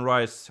pasta and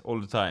rice all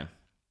the time.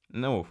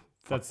 No.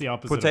 That's the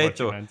opposite of what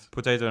you meant.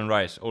 Potato and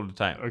rice all the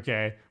time.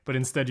 Okay, but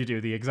instead you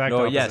do the exact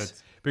opposite.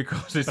 Yes,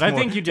 because it's but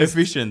more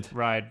efficient.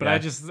 Right, but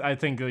I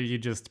think you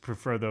just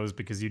prefer those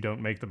because you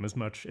don't make them as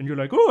much. And you're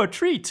like, oh, a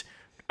treat.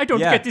 I don't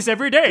get this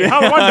every day.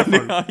 How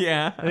wonderful.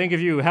 Yeah. I think if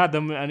you had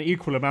them an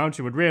equal amount,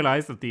 you would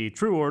realize that the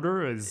true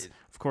order is,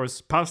 of course,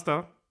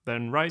 pasta,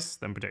 then rice,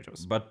 then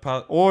potatoes. But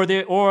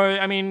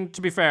I mean,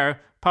 to be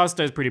fair,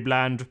 pasta is pretty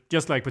bland,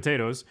 just like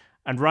potatoes.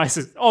 And rice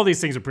is, all these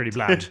things are pretty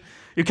bland.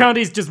 You can't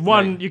eat just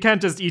one. You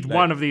can't just eat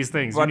one of these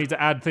things. You need to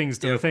add things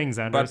to the things,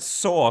 Anders. But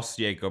sauce,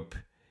 Jacob.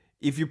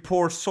 If you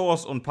pour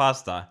sauce on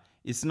pasta,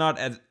 it's not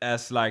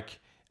as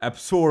like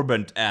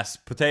absorbent as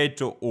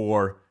potato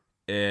or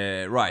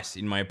rice,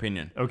 in my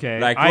opinion. Okay,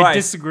 like I rice,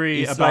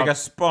 disagree. It's like a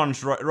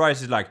sponge.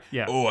 Rice is like,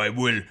 oh, I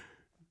will.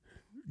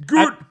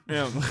 Good.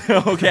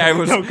 Okay, I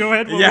was. No, go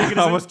ahead.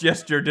 I was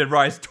gestured the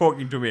rice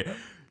talking to me.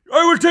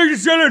 I will take the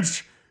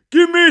challenge.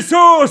 Give me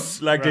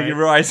sauce! Like the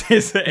rice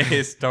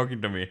is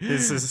talking to me.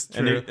 This is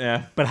true.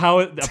 But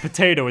how a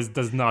potato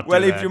does not do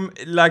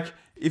that.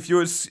 if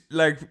you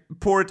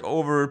pour it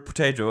over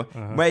potato,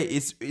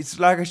 it's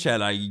like a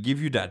shell. I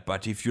give you that.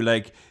 But if you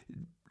like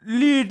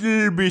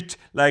little bit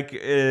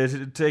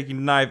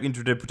taking knife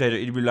into the potato,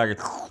 it will like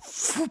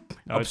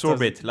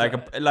absorb it like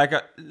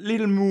a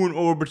little moon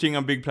orbiting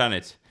a big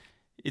planet.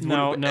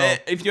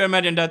 If you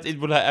imagine that, it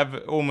will have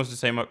almost the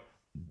same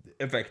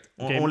effect,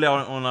 only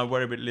on a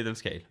very little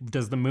scale.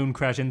 Does the moon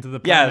crash into the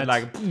planet?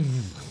 Yeah,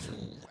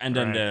 and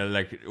then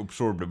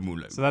absorb the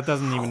moon. So that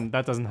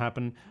doesn't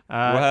happen.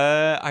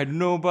 Well, I don't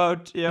know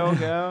about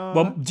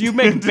Well, do you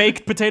make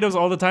baked potatoes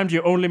all the time? Do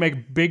you only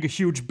make big,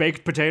 huge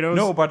baked potatoes?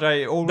 No, but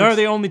I always. They're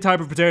the only type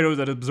of potato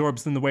that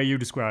absorbs in the way you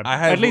describe.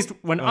 At least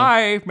when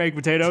I make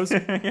potatoes,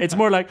 it's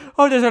more like,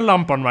 oh, there's a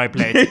lump on my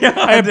plate.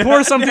 I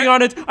pour something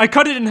on it. I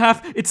cut it in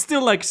half. It's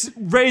still like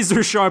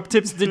razor sharp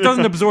tips. It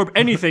doesn't absorb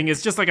anything.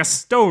 It's just like a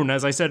stone,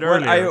 as I said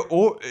earlier.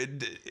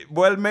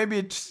 Well, maybe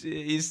it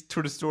is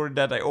to the story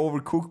that I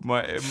overcook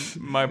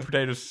my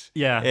potatoes.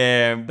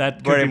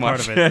 That could very be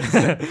much. part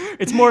of it.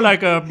 It's more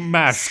like a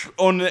mash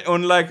on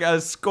like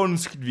a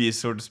skånskt vis,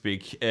 so to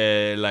speak.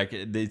 Like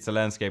it's a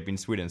landscape in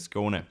Sweden,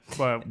 Skåne.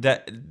 Well,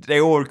 that they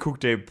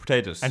overcook their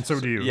potatoes, and so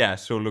do you. Yeah,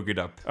 so look it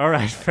up. All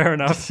right, fair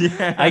enough.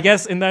 I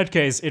guess in that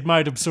case, it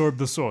might absorb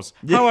the sauce.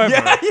 However,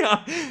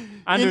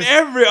 in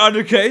every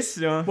other case,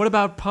 what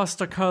about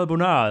pasta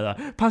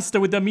carbonara? Pasta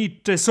with the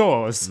meat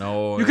sauce?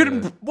 No, you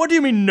couldn't. What do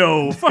you mean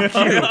no? Fuck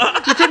you!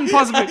 You couldn't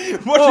possibly.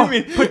 What do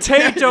you mean?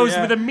 Potatoes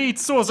with a meat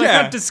sauce. I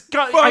can't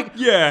discuss.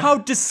 How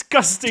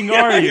disgusting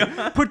are you?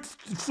 Put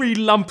 3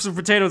 lumps of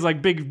potatoes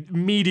like big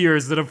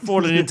meteors that have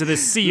fallen into the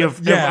sea of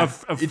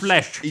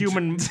flesh,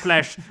 human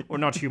flesh, or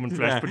not human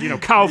flesh,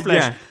 but cow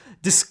flesh.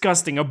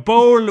 disgusting. A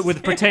bowl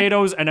with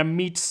potatoes and a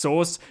meat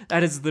sauce.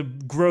 That is the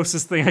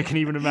grossest thing I can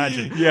even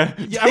imagine. Yeah.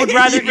 I would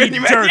rather eat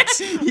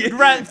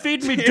dirt.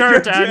 Feed me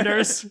dirt,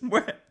 Anders,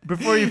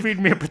 before you feed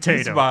me a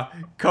potato. But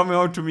coming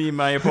out to me in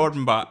my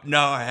apartment, but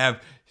now I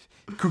have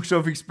cooked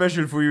something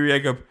special for you,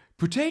 Jacob.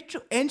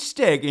 Potato and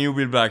steak. And you'll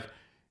be like,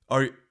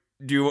 do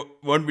you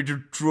want me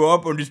to throw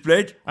up on this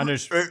plate?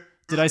 Anders,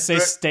 did I say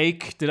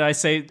steak? Did I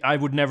say I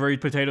would never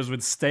eat potatoes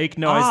with steak?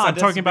 No, I'm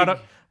that's talking about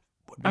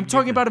I'm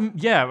talking about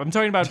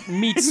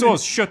meat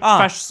sauce,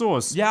 köttfärs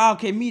sauce. Yeah,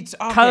 okay, meat.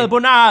 Okay.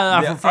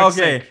 Carbonara, for fuck's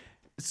sake.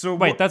 So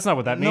wait, that's not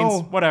what that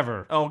means. No.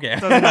 Whatever. Okay.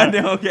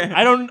 Okay.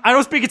 I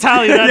don't speak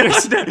Italian,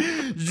 Anders.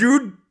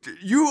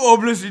 You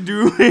obviously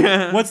do.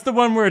 What's the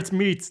one where it's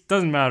meat?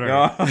 Doesn't matter.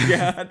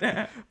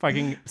 Yeah.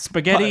 Fucking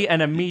spaghetti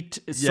and a meat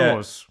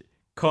sauce.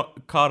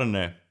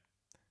 Carne.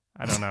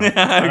 I don't know.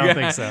 I don't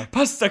think so.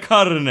 Pasta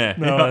carne.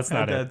 No, that's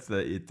not it. That's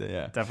it.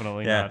 Yeah.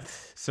 Definitely not.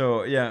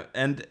 So yeah,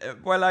 and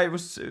while I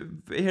was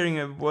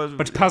hearing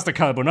but pasta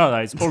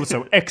carbonara is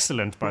also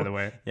excellent, by the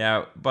way.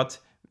 Yeah, but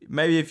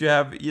maybe if you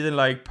have eaten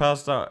like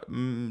pasta,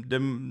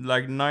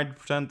 like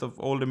 90% of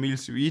all the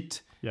meals you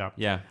eat.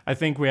 Yeah. I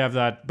think we have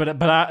that.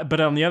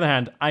 But on the other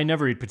hand, I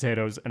never eat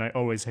potatoes, and I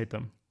always hate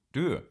them.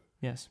 Do you?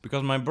 Yes.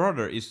 Because my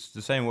brother is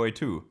the same way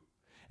too,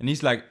 and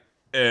he's like,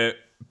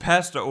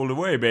 pasta all the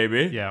way,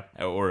 baby. Yeah.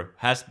 Or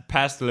has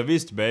pasta la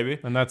vista, baby.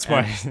 And that's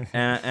why.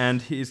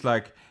 and he's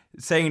like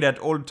saying that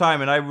all the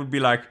time, and I would be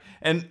like,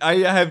 and I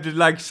have the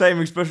like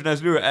same expression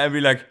as you, and I'd be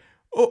like,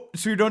 oh,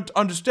 so you don't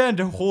understand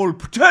the whole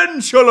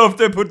potential of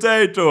the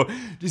potato.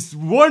 This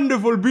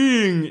wonderful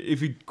being.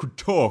 If it could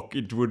talk,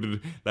 it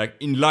would like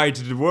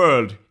enlighten the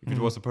world. If it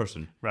was a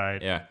person.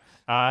 Right. Yeah.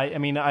 I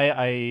mean,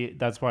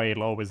 that's why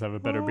you'll always have a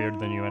better beard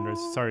than you, Anders.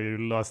 Sorry you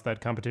lost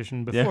that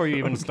competition before you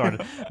even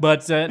started.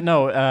 But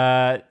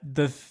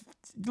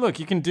look,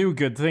 you can do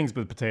good things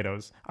with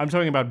potatoes. I'm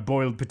talking about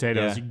boiled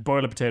potatoes. Yeah. You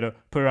boil a potato,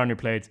 put it on your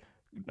plate,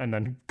 and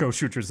then go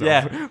shoot yourself.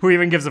 Yeah. Who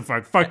even gives a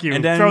fuck? Fuck you.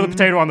 And then, throw the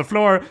potato on the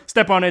floor,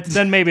 step on it,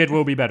 then maybe it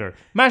will be better.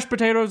 Mashed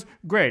potatoes,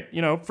 great.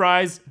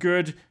 Fries,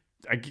 good.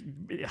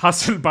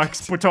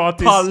 Hasselbacks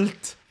potatis.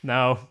 Palt.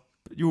 No.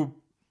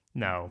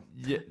 No.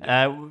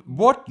 Yeah.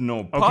 What?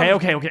 No. Palt?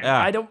 Okay.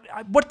 Yeah.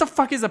 What the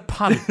fuck is a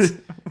palt?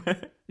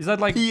 Is that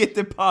like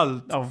Peter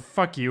Palt? Oh,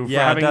 fuck you for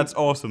Yeah, having that's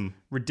awesome.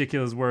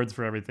 ridiculous words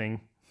for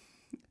everything.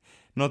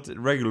 Not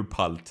regular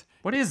Palt.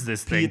 What is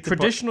this thing? Peter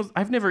Traditional?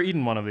 I've never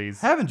eaten one of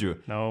these. Haven't you?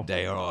 No.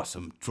 They are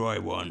awesome. Try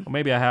one. Or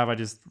maybe I have. I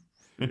just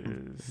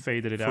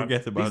faded it out.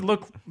 Forget about These it.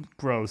 look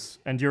gross,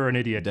 and you're an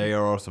idiot. They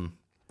are awesome.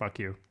 Fuck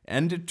you.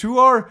 And to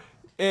our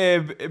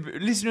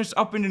listeners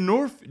up in the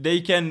north,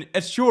 they can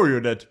assure you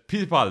that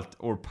Peter Palt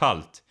or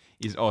Palt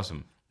is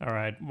awesome. All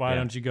right. Why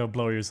don't you go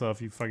blow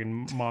yourself, you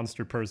fucking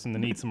monster person,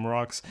 and eat some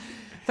rocks?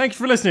 Thank you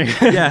for listening.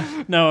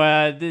 Yeah. No,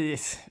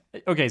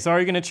 okay, so are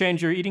you going to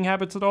change your eating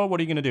habits at all? What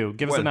are you going to do?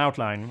 Give us an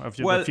outline of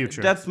the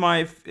future. That's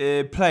my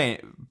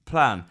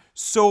plan.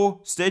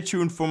 So stay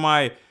tuned for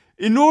my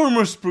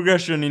enormous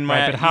progression in my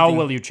Right, but how eating.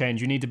 will you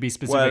change? You need to be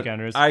specific,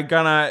 Anders. I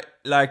gonna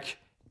like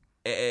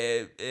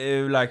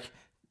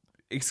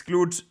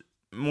exclude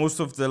most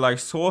of the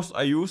sauce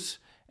I use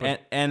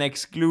and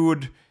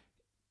exclude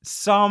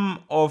some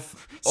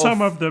of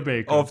the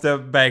bacon. of the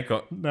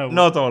bacon. No.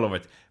 Not all of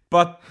it,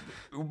 but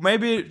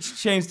maybe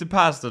change the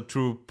pasta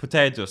to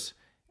potatoes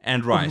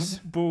and rice.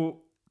 But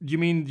you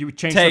mean you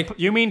change?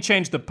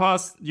 Change the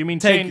pasta? You mean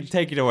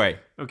Take it away.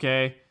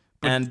 Okay.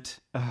 And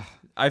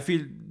I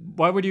feel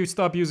Why would you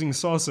stop using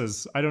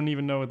sauces? I don't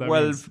even know what that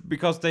means.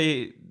 because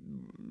they.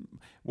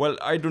 Well,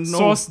 I don't know.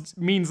 Sauce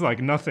means like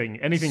nothing.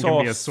 Anything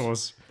can be a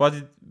sauce. But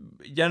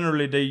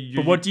generally they.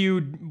 But what do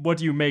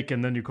you make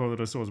and then you call it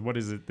a sauce? What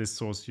is it? This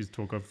sauce you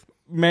talk of?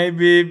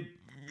 Maybe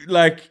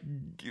like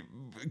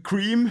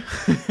cream.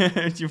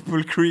 You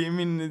put cream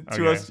in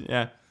to us.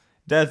 Yeah,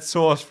 that's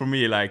sauce for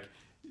me. Like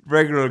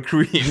regular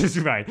cream.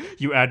 Right.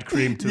 You add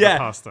cream to the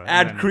pasta.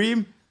 Add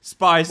cream,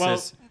 spices.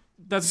 Well,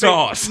 that's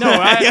sauce.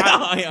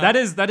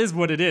 That is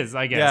what it is,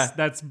 I guess. Yeah.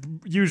 That's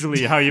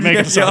usually how you make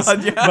a sauce.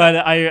 Yeah. But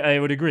I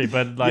would agree.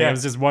 But Yeah. I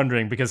was just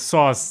wondering because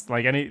sauce,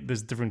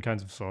 there's different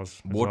kinds of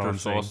sauce. That's all Water I'm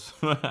saying. sauce.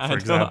 For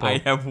example. I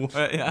have.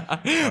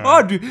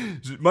 Yeah.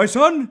 My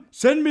son,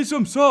 send me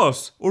some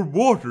sauce or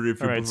water if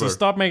you All right. prefer. So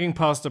stop making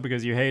pasta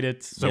because you hate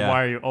it. So Yeah.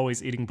 why are you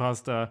always eating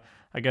pasta?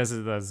 I guess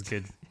that's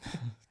good.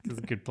 That's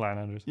a good plan,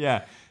 Anders.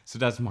 Yeah. So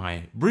that's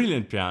my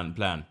brilliant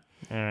plan.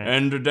 All right.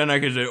 And then I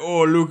can say,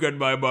 oh, look at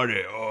my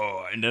body.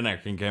 Oh, and then I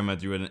can come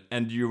at you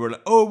and you were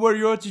like, oh, were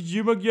you at the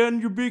gym again,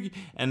 you big?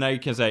 And I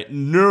can say,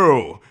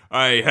 no,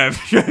 I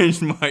have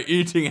changed my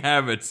eating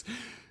habits.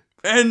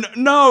 And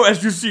now,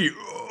 as you see,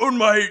 on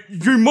my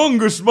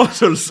humongous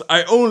muscles,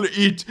 I only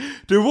eat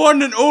the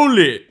one and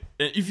only.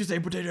 And if you say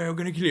potato, I'm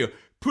gonna kill you.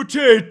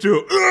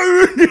 Potato!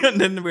 And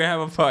then we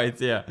have a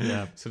fight,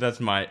 yeah. So that's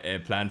my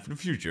plan for the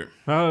future.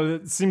 Well,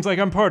 it seems like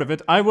I'm part of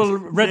it. I will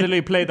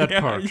readily play that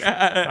part.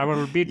 Yeah. I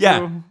will beat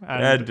Yeah. you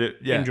and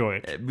enjoy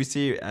it. We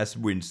see as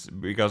wins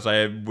because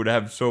I would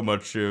have so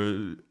much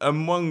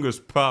Among Us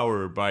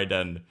power by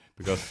then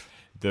because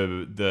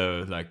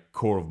the like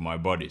core of my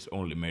body is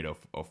only made of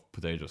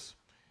potatoes.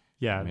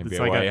 Yeah, Maybe it's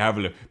like I have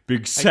a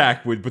big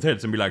sack with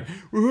potatoes and be like,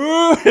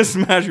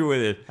 smash it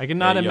with it. I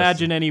cannot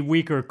imagine any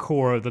weaker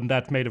core than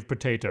that made of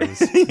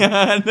potatoes.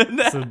 Yeah,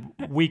 It's the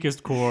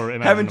weakest core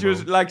imaginable. haven't you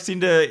like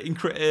seen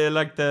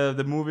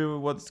the movie?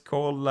 What's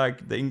called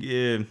like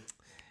the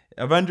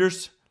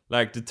Avengers?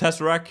 Like the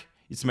Tesseract.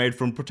 It's made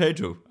from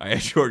potato. I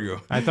assure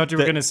you. I thought you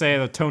were gonna say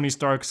that Tony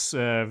Stark's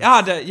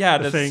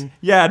that's thing.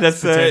 Yeah,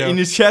 that's Potato. In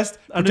his chest.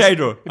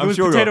 Potato. If it I'm was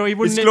sure. potato, he It's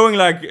wouldn't- glowing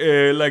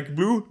like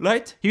blue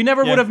light. You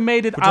never would have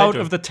made it Potato. out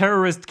of the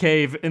terrorist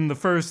cave in the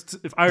first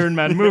Iron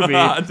Man movie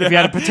if you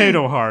had a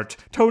potato heart.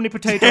 Tony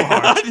Potato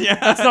Heart.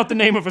 That's not the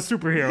name of a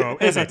superhero,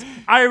 is it?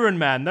 Iron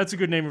Man, that's a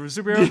good name of a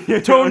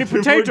superhero. Tony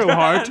Potato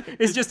Heart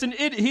is just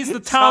he's the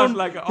town. Sounds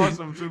like an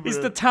awesome superhero. He's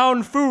the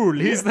town fool.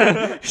 He's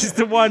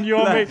the one you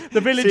all make, the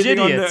village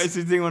idiot.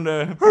 Sitting on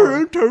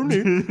the Tony.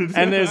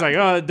 And there's like,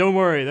 oh, don't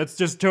worry, that's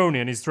just Tony,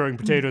 and he's throwing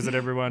potatoes at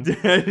everyone.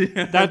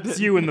 That's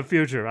you in the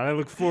future. I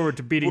look forward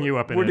to beating you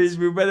up in Would it. it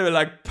be better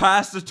like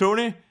Pastor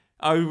Tony?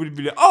 I would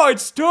be like, oh,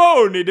 it's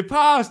Tony, the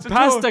Pastor.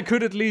 Pasta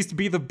could at least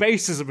be the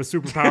basis of a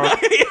superpower.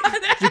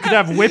 You could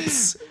have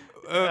whips.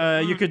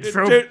 You could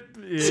throw,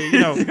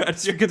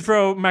 you could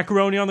throw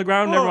macaroni on the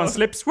ground. And everyone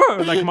slips, whoa,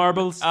 like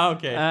marbles.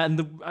 Okay.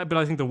 But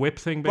I think the whip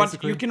thing, But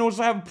basically, you can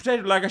also have a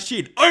potato like a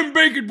sheet. I'm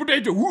baking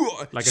potato.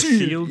 like a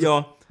shield.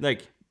 Yeah,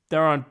 like.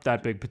 There aren't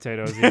that big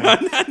potatoes. You know?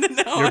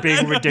 You're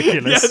being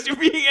ridiculous. Yes, you're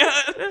being.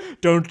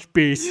 Don't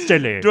be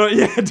silly.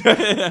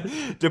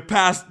 The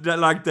past,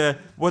 like the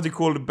what you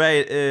call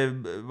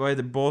vad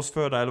heter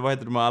basföda eller vad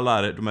heter de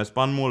alla? De här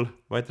spannmål.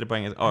 Vad heter det på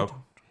engelska?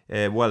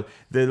 Well,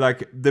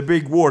 the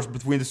big wars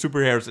between the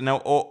superheroes, and now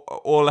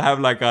all have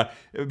like a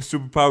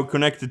superpower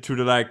connected to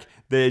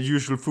the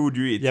usual food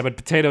you eat. Yeah, but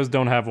potatoes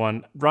don't have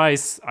one.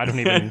 Rice, I don't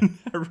even.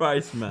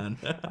 Rice, man.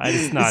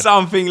 It's not. It's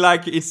something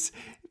like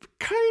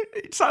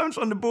it sounds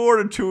on the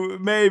border to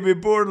maybe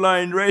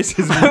borderline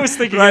racism. I was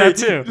thinking that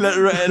too.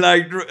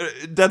 Like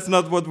that's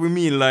not what we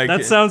mean. Like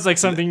That sounds like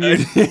something you.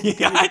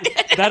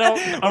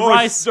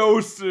 Rice.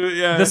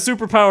 The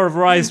superpower of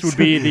rice would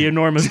be the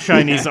enormous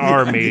Chinese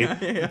army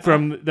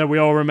from that we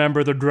all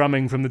remember the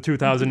drumming from the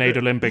 2008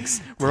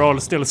 Olympics. We're all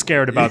still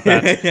scared about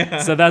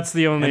that. So that's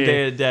the only.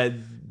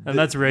 And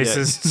that's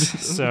racist.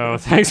 So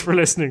thanks for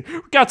listening.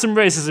 We got some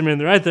racism in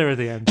there right there at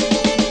the end.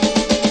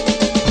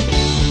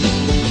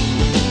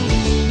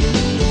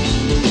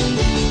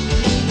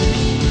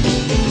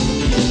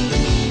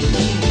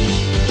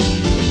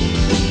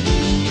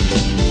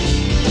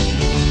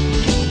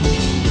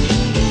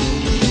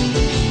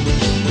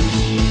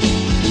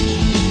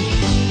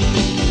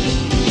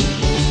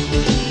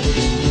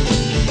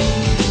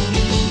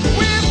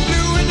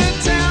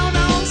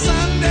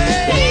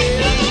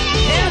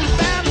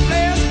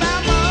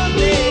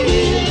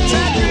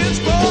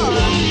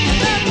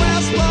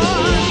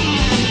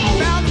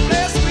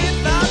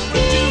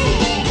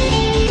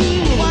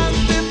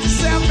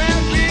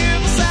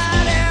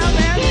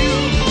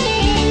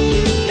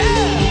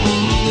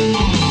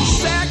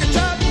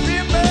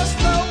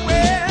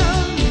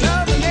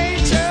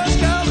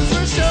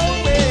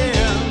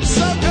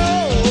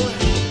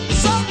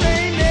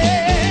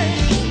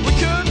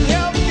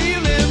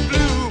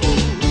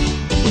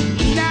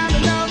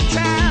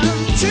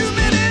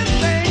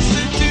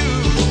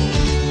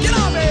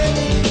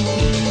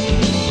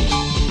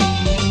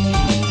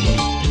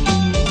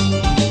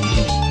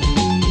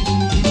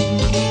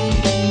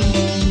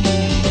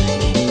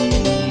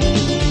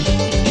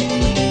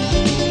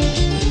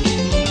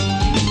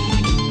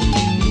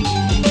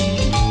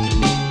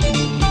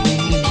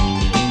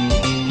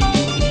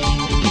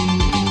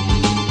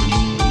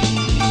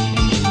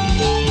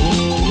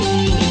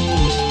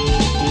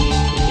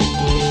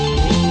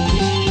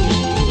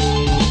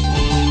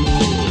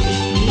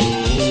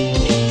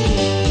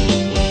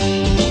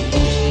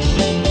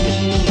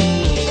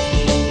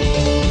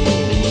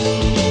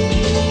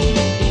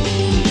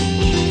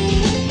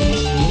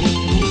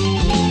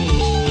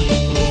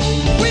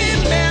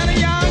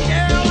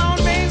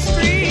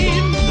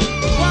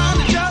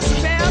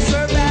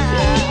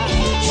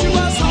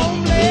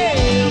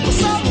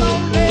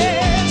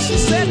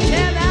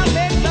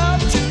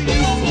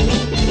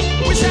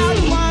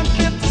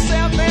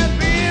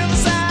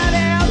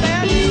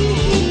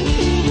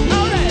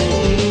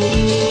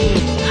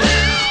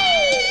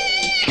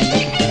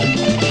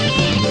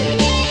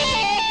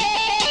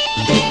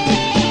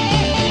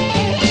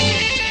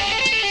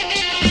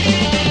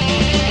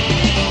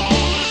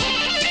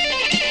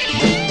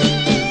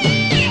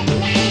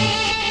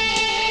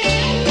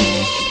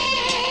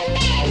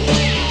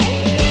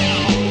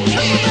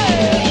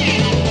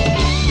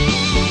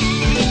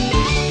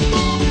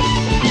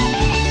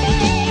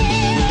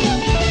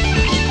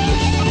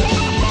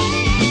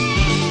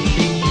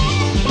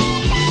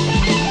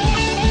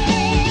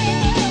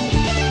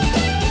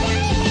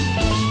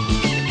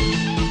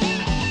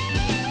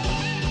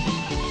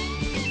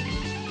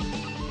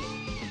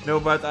 No,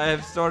 but I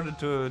have started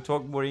to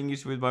talk more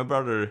English with my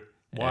brother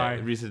Why?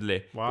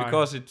 Recently. Why?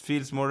 Because it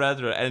feels more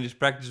natural and it's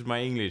practice my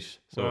English.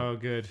 So Oh,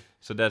 good.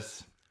 so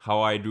that's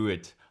how I do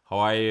it. How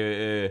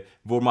I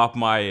warm up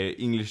my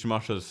English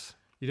muscles.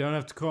 You don't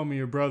have to call me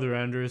your brother,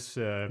 Anders,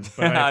 but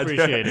I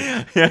appreciate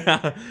it.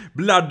 Yeah,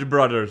 blood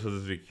brother, so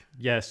to speak.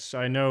 Yes,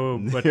 I know,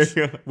 but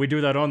we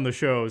do that on the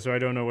show, so I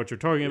don't know what you're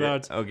talking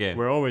about. Okay.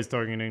 We're always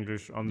talking in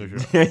English on the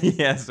show.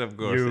 Yes, of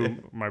course. You,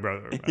 my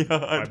brother,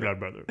 my blood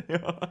brother.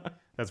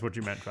 That's what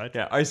you meant, right?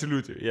 Yeah, I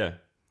salute you. Yeah.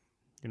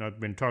 You've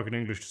not been talking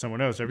English to someone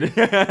else, have you?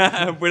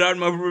 Without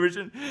my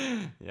permission.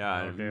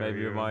 Yeah, Okay, maybe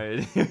you- my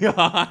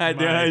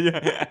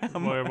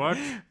what?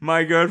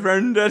 my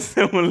girlfriend. That's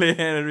the only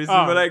reason.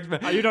 Oh, but I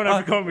expect. you don't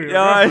have to call me your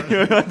Yeah,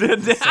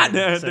 girlfriend.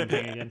 yeah, Same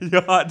thing again. Yeah,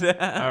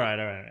 All right.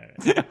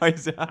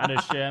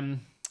 Anders,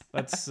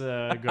 let's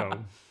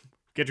go.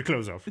 Get your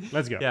clothes off.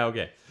 Let's go. Yeah,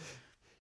 okay.